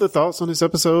 any other thoughts on this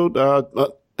episode?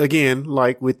 Again,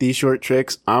 like with these short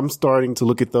treks, I'm starting to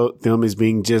look at them as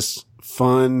being just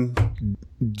fun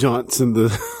jaunts in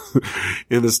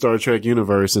the Star Trek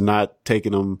universe and not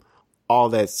taking them all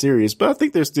that serious. But I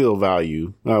think there's still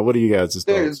value. What are you guys'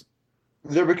 thoughts?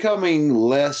 They're becoming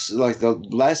less like the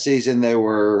last season. They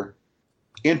were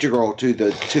integral to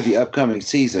the upcoming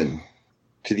season,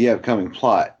 to the upcoming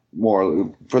plot,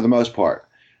 more for the most part.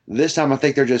 This time, I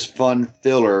think they're just fun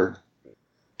filler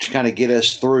to kind of get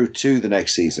us through to the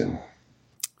next season.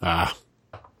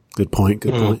 Good point.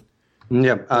 Good point.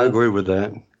 Yeah, I agree with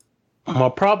that. My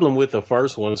problem with the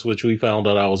first ones, which we found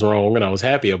out I was wrong and I was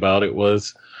happy about it,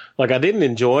 was like I didn't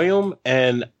enjoy them,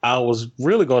 and I was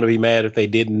really going to be mad if they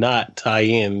did not tie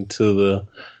in to the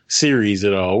series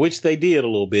at all, which they did a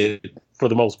little bit for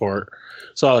the most part.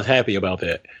 So I was happy about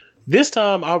that. This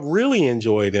time, I really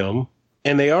enjoy them.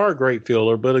 And they are a great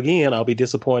filler, but again, I'll be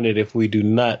disappointed if we do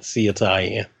not see a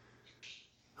tie-in.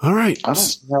 All right. I don't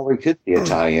see how we could see a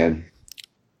tie-in.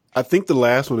 I think the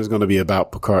last one is going to be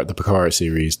about Picard, the Picard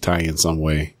series, tie in some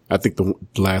way. I think the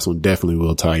last one definitely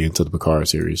will tie into the Picard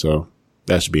series, so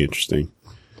that should be interesting.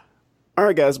 All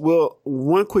right, guys. Well,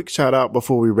 one quick shout out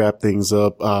before we wrap things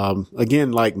up.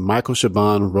 Again, like Michael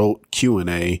Chabon wrote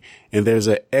Q&A, and there's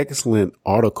an excellent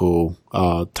article,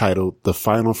 titled The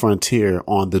Final Frontier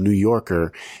on The New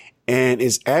Yorker. And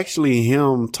it's actually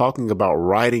him talking about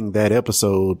writing that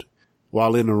episode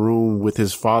while in a room with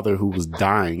his father who was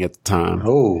dying at the time.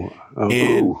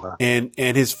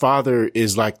 And his father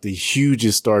is like the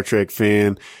hugest Star Trek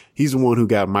fan. He's the one who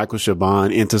got Michael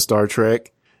Chabon into Star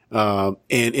Trek. And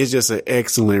it's just an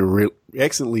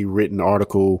excellently written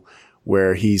article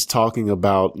where he's talking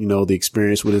about, the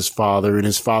experience with his father and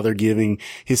his father giving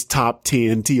his top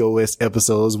 10 TOS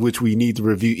episodes, which we need to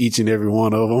review each and every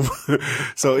one of them.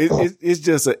 So it's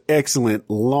just an excellent,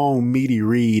 long, meaty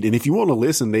read. And if you want to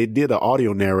listen, they did an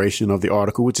audio narration of the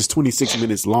article, which is 26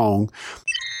 minutes long.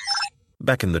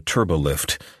 Back in the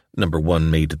turbolift, Number 1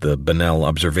 made the banal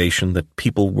observation that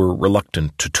people were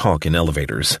reluctant to talk in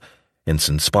elevators.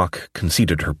 Ensign Spock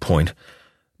conceded her point,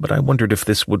 but I wondered if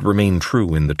this would remain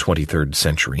true in the 23rd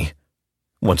century.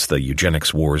 Once the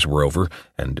eugenics wars were over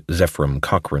and Zefram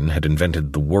Cochrane had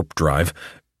invented the warp drive,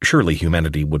 surely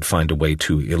humanity would find a way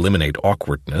to eliminate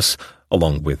awkwardness,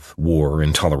 along with war,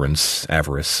 intolerance,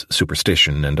 avarice,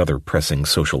 superstition, and other pressing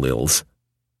social ills.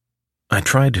 I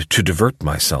tried to divert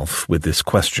myself with this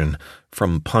question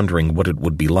from pondering what it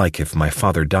would be like if my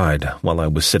father died while I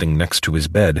was sitting next to his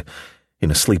bed, in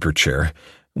a sleeper chair,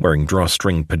 wearing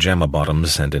drawstring pajama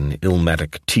bottoms and an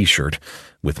Illmatic t-shirt,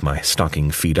 with my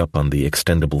stocking feet up on the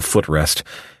extendable footrest,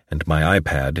 and my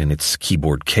iPad in its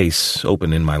keyboard case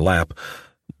open in my lap,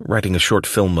 writing a short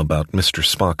film about Mr.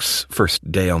 Spock's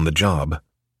first day on the job.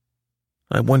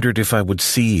 I wondered if I would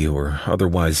see or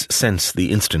otherwise sense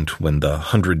the instant when the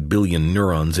 100 billion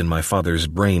neurons in my father's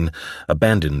brain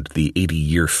abandoned the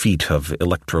 80-year feat of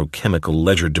electrochemical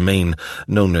legerdemain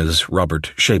known as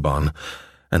Robert Chabon,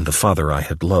 and the father I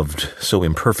had loved so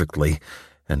imperfectly,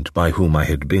 and by whom I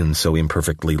had been so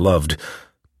imperfectly loved,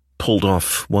 pulled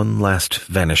off one last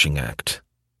vanishing act.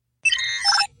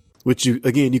 Which, you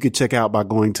could check out by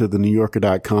going to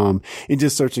thenewyorker.com and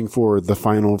just searching for The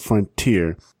Final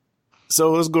Frontier.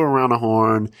 So let's go around the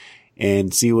horn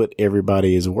and see what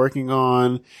everybody is working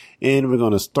on. And we're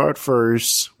going to start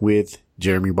first with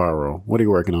Jeremy Barrow. What are you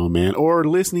working on, man? Or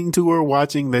listening to or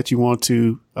watching that you want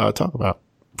to talk about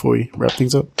before we wrap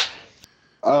things up?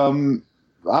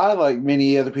 I, like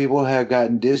many other people, have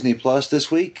gotten Disney Plus this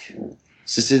week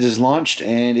since it is launched.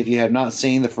 And if you have not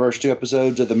seen the first 2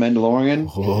 episodes of The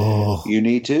Mandalorian, you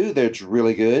need to. That's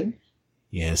really good.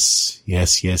 Yes.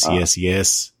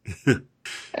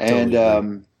 And,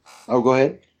 go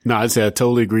ahead. No, I said I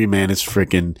totally agree, man. It's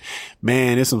freaking,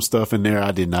 man, there's some stuff in there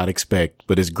I did not expect,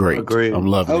 but it's great. Agreed. I'm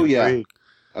loving it.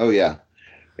 Oh, yeah.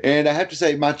 And I have to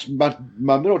say, my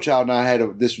middle child and I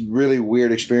had this really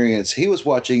weird experience. He was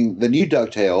watching the new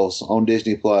DuckTales on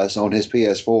Disney Plus on his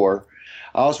PS4.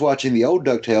 I was watching the old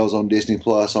DuckTales on Disney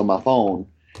Plus on my phone.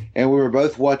 And we were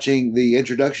both watching the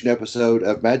introduction episode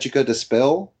of Magica De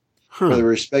Spell for the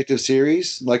respective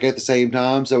series, like at the same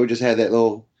time. So we just had that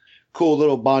cool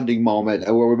little bonding moment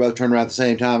where we both turn around at the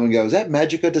same time and go, "Is that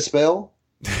Magica De Spell?"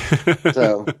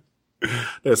 So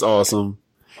that's awesome.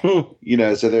 So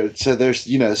there's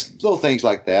little things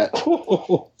like that.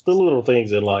 The little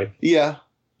things in life. Yeah,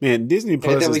 man. Disney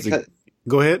Plus is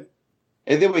go ahead.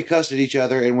 And then we cussed at each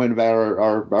other and went about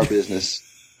our business.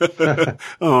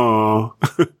 Oh.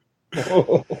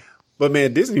 But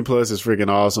man, Disney Plus is freaking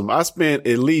awesome. I spent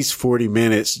at least 40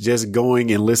 minutes just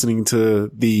going and listening to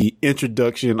the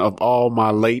introduction of all my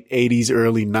late 80s,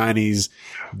 early 90s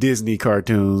Disney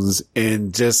cartoons,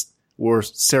 and just were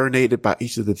serenaded by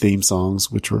each of the theme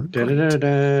songs, which were yep.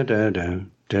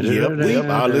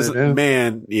 I listen,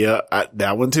 man. Yeah,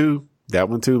 that one too,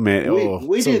 man.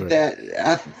 We did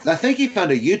that. I think he found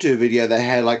a YouTube video that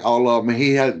had like all of them.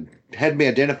 He had me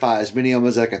identify as many of them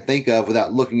as I could think of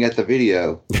without looking at the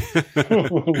video.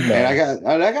 And I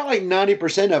got like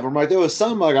 90% of them. Like there was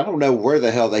some, like, I don't know where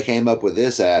the hell they came up with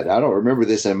this at. I don't remember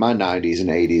this in my 90s and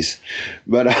 80s.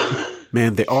 But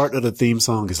man, the art of the theme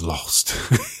song is lost.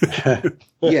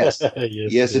 Yes.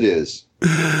 Yes, it is.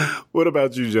 What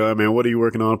about you, John, man? What are you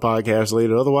working on a podcast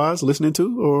later? Otherwise, listening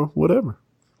to or whatever?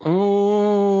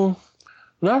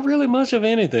 Not really much of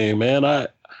anything, man.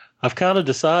 I've kind of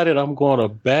decided I'm going to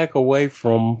back away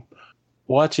from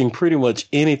watching pretty much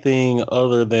anything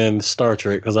other than Star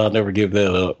Trek because I'll never give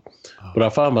that up. But I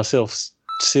find myself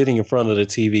sitting in front of the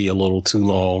TV a little too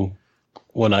long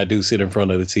when I do sit in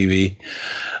front of the TV.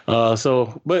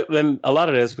 But then a lot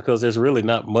of that's because there's really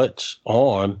not much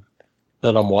on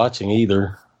that I'm watching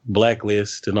either.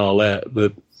 Blacklist and all that.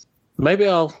 But maybe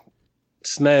I'll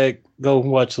go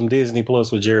watch some Disney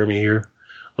Plus with Jeremy here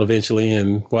eventually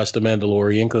and watch The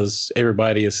Mandalorian because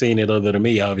everybody has seen it other than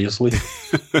me, obviously.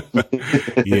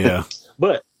 Yeah.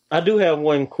 But I do have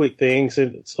one quick thing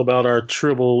since it's about our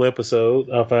Tribble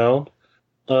episode I found.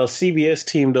 CBS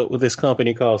teamed up with this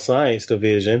company called Science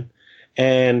Division,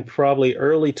 and probably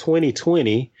early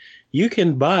 2020, you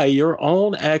can buy your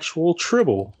own actual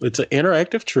Tribble. It's an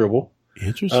interactive Tribble.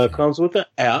 Interesting. It comes with an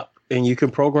app, and you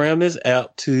can program this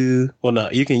app you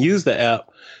can use the app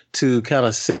to kind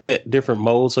of set different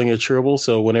modes on your Tribble.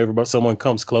 So whenever someone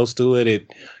comes close to it,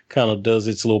 it kind of does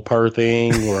its little purr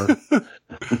thing,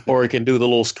 or it can do the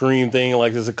little scream thing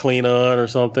like there's a clean on or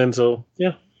something. So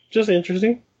yeah, just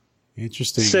interesting.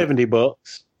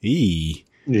 $70.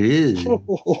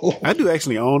 I do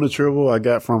actually own a Tribble I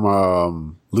got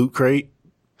from Loot Crate,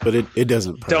 but it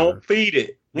doesn't purr. Don't feed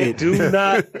it. Do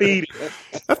not feed it.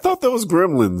 I thought that was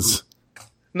Gremlins.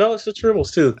 No, it's the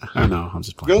Tribbles too. I know. I'm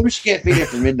just playing. Gremlins can't feed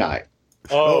after midnight.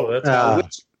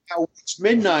 That's which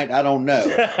midnight, I don't know.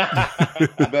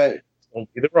 But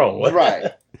don't get it wrong.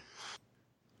 Right.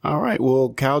 All right.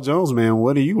 Well, Cal Jones, man,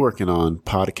 what are you working on?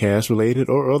 Podcast related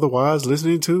or otherwise,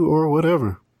 listening to or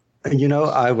whatever?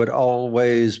 I would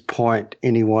always point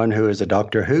anyone who is a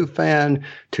Doctor Who fan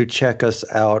to check us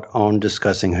out on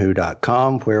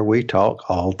discussingwho.com, where we talk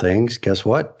all things, guess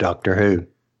what? Doctor Who.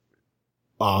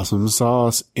 Awesome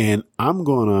sauce. And I'm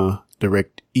going to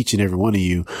direct each and every one of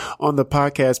you on the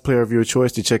podcast player of your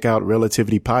choice to check out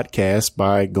Relativity Podcast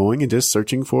by going and just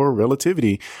searching for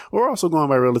Relativity, or also going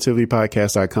by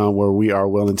relativitypodcast.com, where we are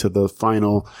well into the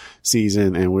final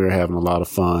season and we're having a lot of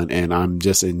fun. And I'm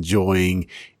just enjoying,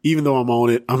 even though I'm on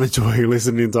it, I'm enjoying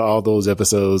listening to all those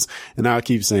episodes. And I'll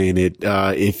keep saying it.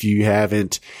 If you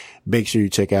haven't, make sure you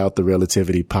check out the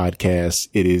Relativity Podcast.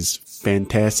 It is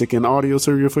fantastic and audio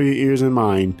cereal for your ears and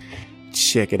mind.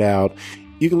 Check it out.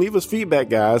 You can leave us feedback,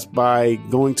 guys, by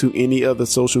going to any of the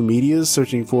social medias,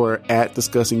 searching for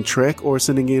 @DiscussingTrek, or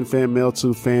sending in fan mail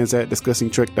to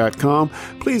fans@discussingtrek.com.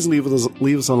 Please leave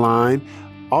us a line.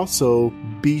 Also,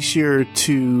 be sure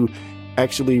to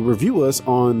actually review us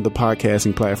on the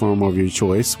podcasting platform of your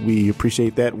choice. We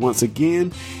appreciate that once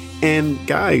again. And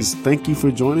guys, thank you for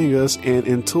joining us. And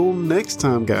until next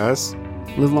time, guys,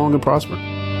 live long and prosper.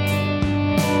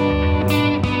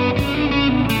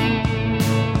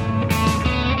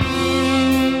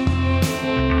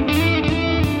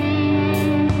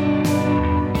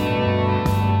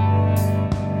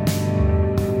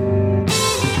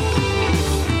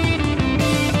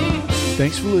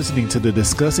 Thanks for listening to the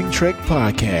Discussing Trek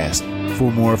podcast.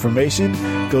 For more information,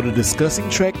 go to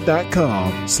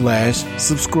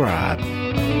discussingtrek.com/subscribe.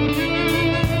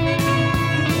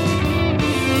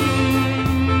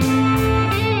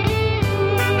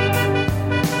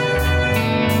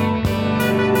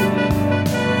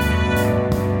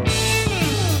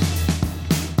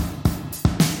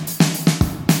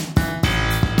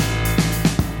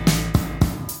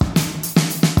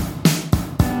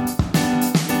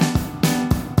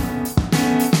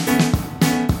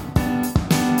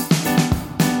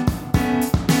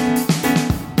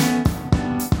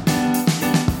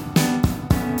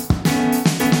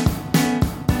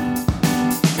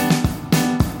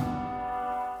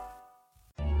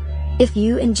 If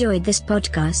you enjoyed this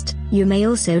podcast, you may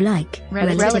also like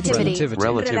Relativity.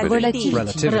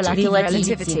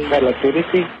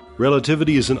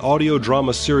 Relativity is an audio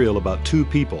drama serial about two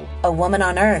people, a woman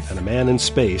on Earth and a man in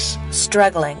space,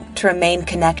 struggling to remain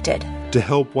connected, to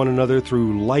help one another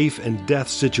through life and death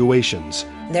situations.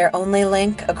 Their only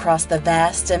link across the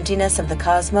vast emptiness of the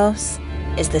cosmos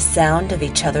is the sound of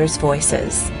each other's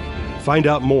voices. Find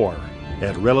out more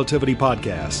at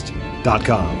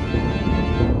relativitypodcast.com.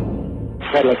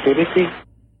 Relativity.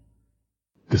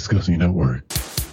 Discussing Network.